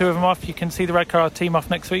you've seen 2 of them off. You can see the Redcar team off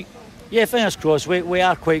next week. Yeah, fingers crossed. We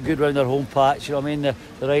are quite good round our home patch. You know what I mean?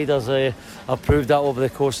 The Riders have proved that over the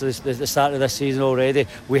course of the start of this season already.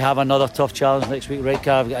 We have another tough challenge next week.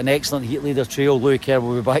 Redcar have got an excellent heat leader trio. Louis Kerr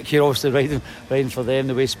will be back here, obviously riding for them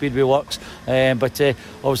the way Speedway works. But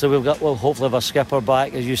obviously we'll hopefully have our skipper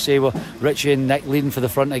back, as you say. With Richie and Nick leading for the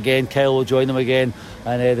front again. Kyle will join them again,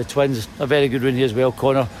 and the twins a very good run here as well.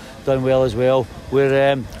 Connor done well as well.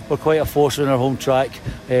 We're quite a force on our home track.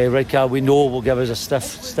 Redcar, we know, will give us a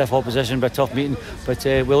stiff opposition, but a tough meeting. But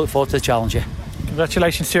we look forward to the challenge. Yeah.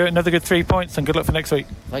 Congratulations, Stuart. Another good 3 points, and good luck for next week.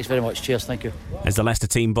 Thanks very much. Cheers. Thank you. As the Leicester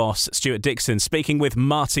team boss, Stuart Dixon, speaking with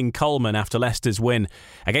Martin Coleman after Leicester's win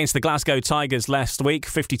against the Glasgow Tigers last week,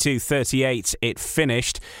 52-38 it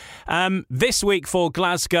finished. This week for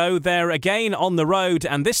Glasgow, they're again on the road,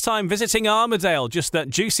 and this time visiting Armadale. Just that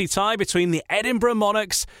juicy tie between the Edinburgh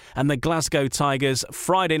Monarchs and the Glasgow Tigers.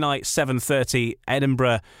 Friday night, 7:30.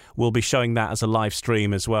 Edinburgh will be showing that as a live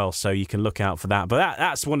stream as well, so you can look out for that. But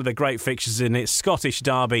that's one of the great fixtures in it. Scottish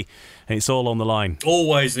derby, and it's all on the line.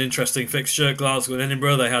 Always an interesting fixture, Glasgow and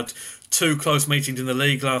Edinburgh. They had 2 close meetings in the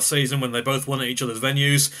league last season when they both won at each other's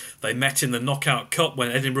venues. They met in the Knockout Cup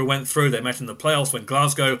when Edinburgh went through. They met in the playoffs when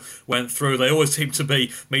Glasgow went through. They always seem to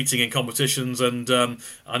be meeting in competitions, and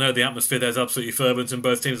I know the atmosphere there is absolutely fervent, and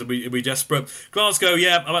both teams will be desperate. Glasgow,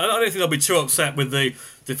 yeah, I don't think they'll be too upset with the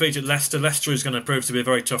defeat at Leicester. Leicester is going to prove to be a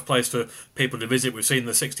very tough place for people to visit. We've seen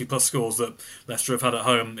the 60-plus scores that Leicester have had at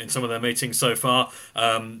home in some of their meetings so far.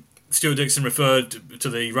 Stuart Dixon referred to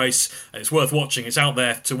the race, and it's worth watching. It's out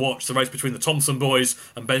there to watch. The race between the Thompson boys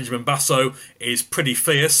and Benjamin Basso is pretty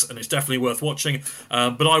fierce, and it's definitely worth watching.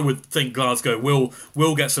 But I would think Glasgow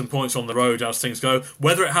will get some points on the road as things go.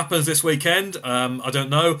 Whether it happens this weekend, I don't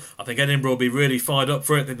know. I think Edinburgh will be really fired up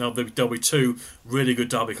for it. I think there'll be 2 really good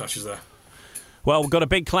derby clashes there. Well, we've got a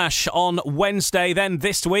big clash on Wednesday then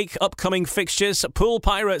this week. Upcoming fixtures. Poole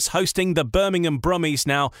Pirates hosting the Birmingham Brummies.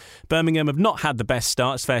 Now, Birmingham have not had the best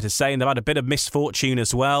start, it's fair to say, and they've had a bit of misfortune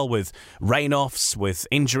as well with rain-offs, with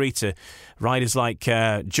injury to riders like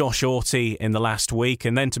Josh Orty in the last week,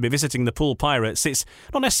 and then to be visiting the Poole Pirates. It's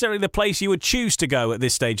not necessarily the place you would choose to go at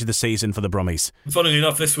this stage of the season for the Brummies. Funnily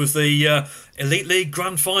enough, this was the Elite League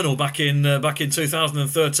Grand Final back in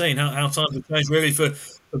 2013. How times have changed really for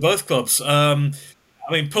both clubs. I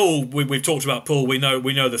mean, Poole, we've talked about Poole, we know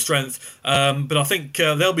the strength, but I think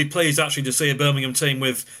they'll be pleased actually to see a Birmingham team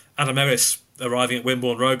with Adam Ellis arriving at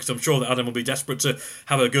Wimborne Road, because I'm sure that Adam will be desperate to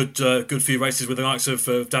have a good few races with the likes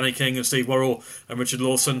of Danny King and Steve Worrell and Richard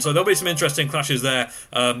Lawson. So there'll be some interesting clashes there.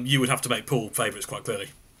 You would have to make Poole favourites quite clearly.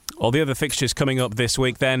 All the other fixtures coming up this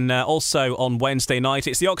week then, also on Wednesday night,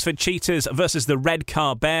 it's the Oxford Cheetahs versus the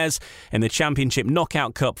Redcar Bears in the Championship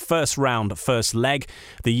Knockout Cup first round, first leg.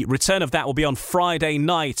 The return of that will be on Friday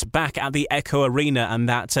night back at the Echo Arena, and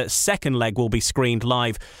that second leg will be screened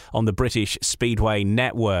live on the British Speedway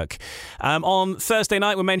Network. On Thursday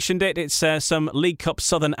night, we mentioned it's some League Cup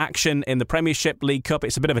Southern action in the Premiership League Cup.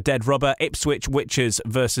 It's a bit of a dead rubber. Ipswich Witches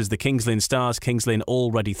versus the Kings Lynn Stars. Kings Lynn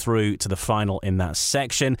already through to the final in that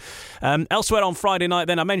section. Elsewhere on Friday night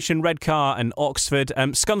then, I mentioned Redcar and Oxford.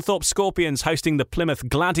 Scunthorpe Scorpions hosting the Plymouth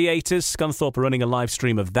Gladiators. Scunthorpe are running a live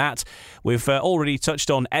stream of that. We've already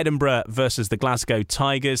touched on Edinburgh versus the Glasgow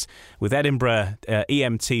Tigers, with Edinburgh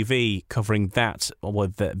EMTV covering that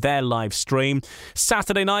with their live stream.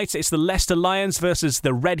 Saturday night, it's the Leicester Lions versus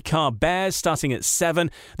the Redcar Bears starting at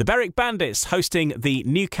 7. The Berwick Bandits hosting the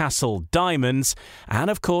Newcastle Diamonds. And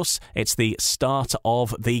of course, it's the start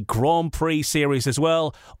of the Grand Prix series as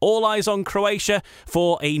well. All eyes on Croatia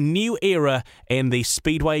for a new era in the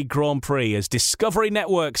Speedway Grand Prix as Discovery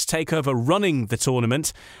Networks take over running the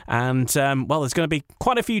tournament. And, there's going to be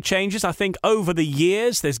quite a few changes. I think over the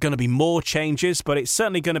years there's going to be more changes, but it's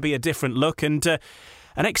certainly going to be a different look. And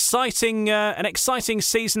an exciting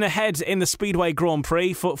season ahead in the Speedway Grand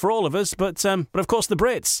Prix for all of us, but of course the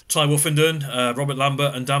Brits. Ty Wolfenden, Robert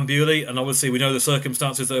Lambert and Dan Bewley, and obviously we know the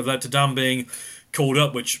circumstances that have led to Dan being called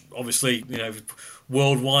up, which obviously,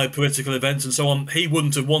 worldwide political events and so on, he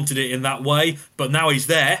wouldn't have wanted it in that way, but now he's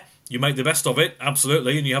there. You make the best of it,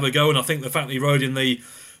 absolutely, and you have a go, and I think the fact that he rode in the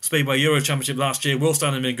Speedway Euro Championship last year will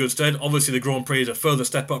stand him in good stead. Obviously the Grand Prix is a further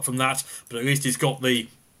step up from that, but at least he's got the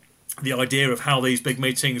idea of how these big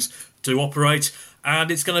meetings do operate, and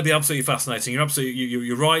it's going to be absolutely fascinating.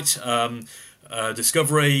 You're right.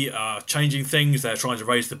 Discovery are changing things. They're trying to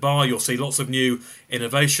raise the bar. You'll see lots of new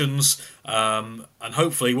innovations, and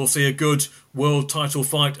hopefully we'll see a good world title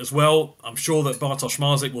fight as well. I'm sure that Bartosz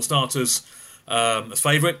Marzik will start as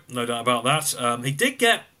favourite, no doubt about that. He did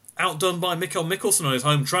get outdone by Mikael Mikkelsen on his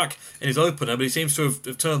home track in his opener, but he seems to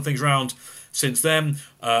have turned things around since then.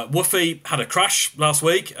 Woofy had a crash last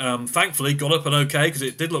week. Thankfully got up and okay, because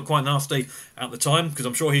it did look quite nasty at the time, because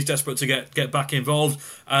I'm sure he's desperate to get back involved.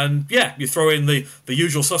 And yeah, you throw in the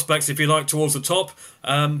usual suspects, if you like, towards the top.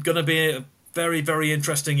 Going to be a very, very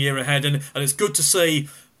interesting year ahead, and it's good to see,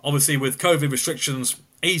 obviously with COVID restrictions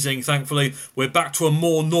easing, thankfully, we're back to a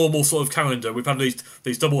more normal sort of calendar. We've had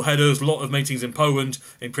these double headers, a lot of meetings in Poland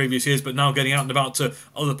in previous years, but now getting out and about to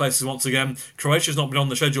other places once again. Croatia's not been on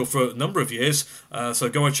the schedule for a number of years, so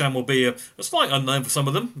Gorichan will be a slight unknown for some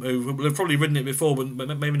of them, who have probably ridden it before, but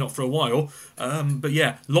maybe not for a while. But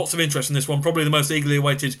yeah, lots of interest in this one. Probably the most eagerly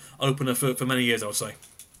awaited opener for many years, I would say.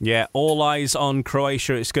 Yeah, all eyes on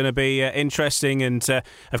Croatia. It's going to be interesting. And,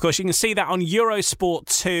 of course, you can see that on Eurosport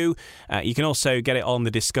 2. You can also get it on the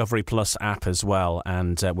Discovery Plus app as well.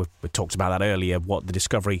 And we talked about that earlier, what the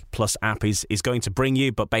Discovery Plus app is going to bring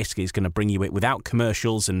you. But basically, it's going to bring you it without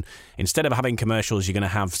commercials. And instead of having commercials, you're going to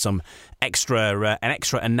have some extra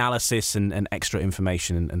analysis and extra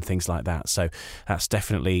information and things like that. So that's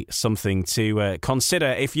definitely something to consider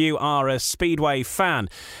if you are a Speedway fan.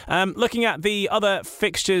 Looking at the other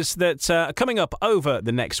fixtures that are coming up over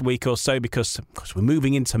the next week or so, because of course we're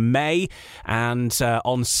moving into May, and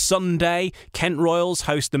on Sunday Kent Royals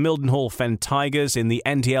host the Mildenhall Fen Tigers in the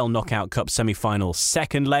NDL Knockout Cup semi-final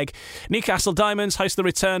second leg. Newcastle Diamonds host the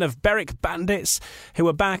return of Berwick Bandits, who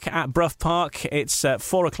are back at Brough Park. It's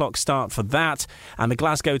 4 o'clock start for that, and the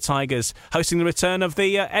Glasgow Tigers hosting the return of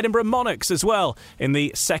the Edinburgh Monarchs as well in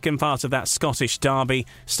the second part of that Scottish derby,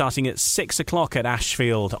 starting at 6 o'clock at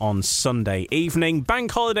Ashfield on Sunday evening.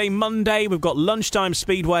 Bank Holiday Monday, we've got lunchtime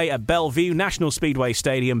speedway at Bellevue, National Speedway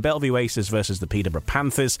Stadium, Bellevue Aces versus the Peterborough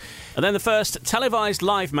Panthers. And then the first televised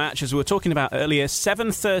live match, as we were talking about earlier,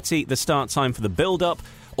 7:30 the start time for the build-up.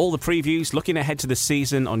 All the previews, looking ahead to the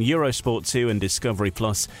season on Eurosport 2 and Discovery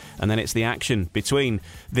Plus. And then it's the action between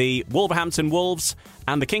the Wolverhampton Wolves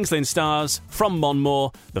and the King's Lynn Stars from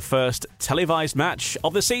Monmore, the first televised match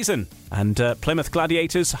of the season. And Plymouth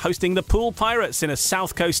Gladiators hosting the Poole Pirates in a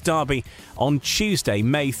South Coast derby on Tuesday,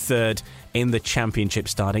 May 3rd, in the Championship,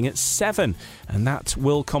 starting at 7. And that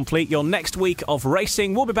will complete your next week of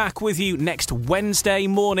racing. We'll be back with you next Wednesday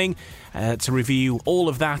morning to review all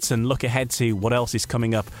of that and look ahead to what else is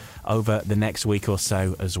coming up over the next week or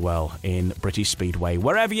so as well in British Speedway.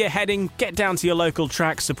 Wherever you're heading, get down to your local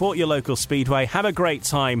track, support your local Speedway, have a great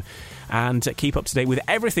time, and keep up to date with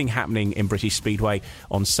everything happening in British Speedway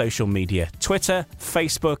on social media, Twitter,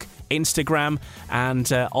 Facebook, Instagram,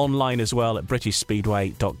 and online as well at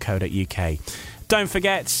britishspeedway.co.uk. Don't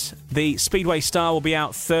forget, the Speedway Star will be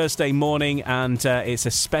out Thursday morning, and it's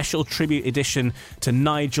a special tribute edition to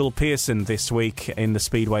Nigel Pearson this week in the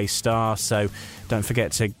Speedway Star. So don't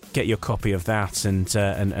forget to get your copy of that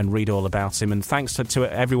and read all about him. And thanks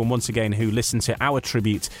to everyone once again who listened to our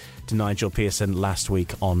tribute to Nigel Pearson last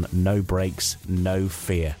week on No Brakes, No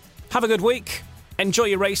Fear. Have a good week. Enjoy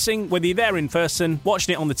your racing, whether you're there in person,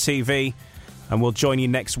 watching it on the TV, and we'll join you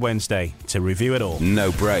next Wednesday to review it all.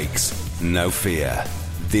 No Brakes, No Fear.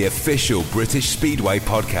 The official British Speedway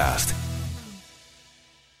podcast.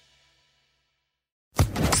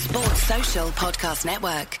 Sports Social Podcast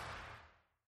Network.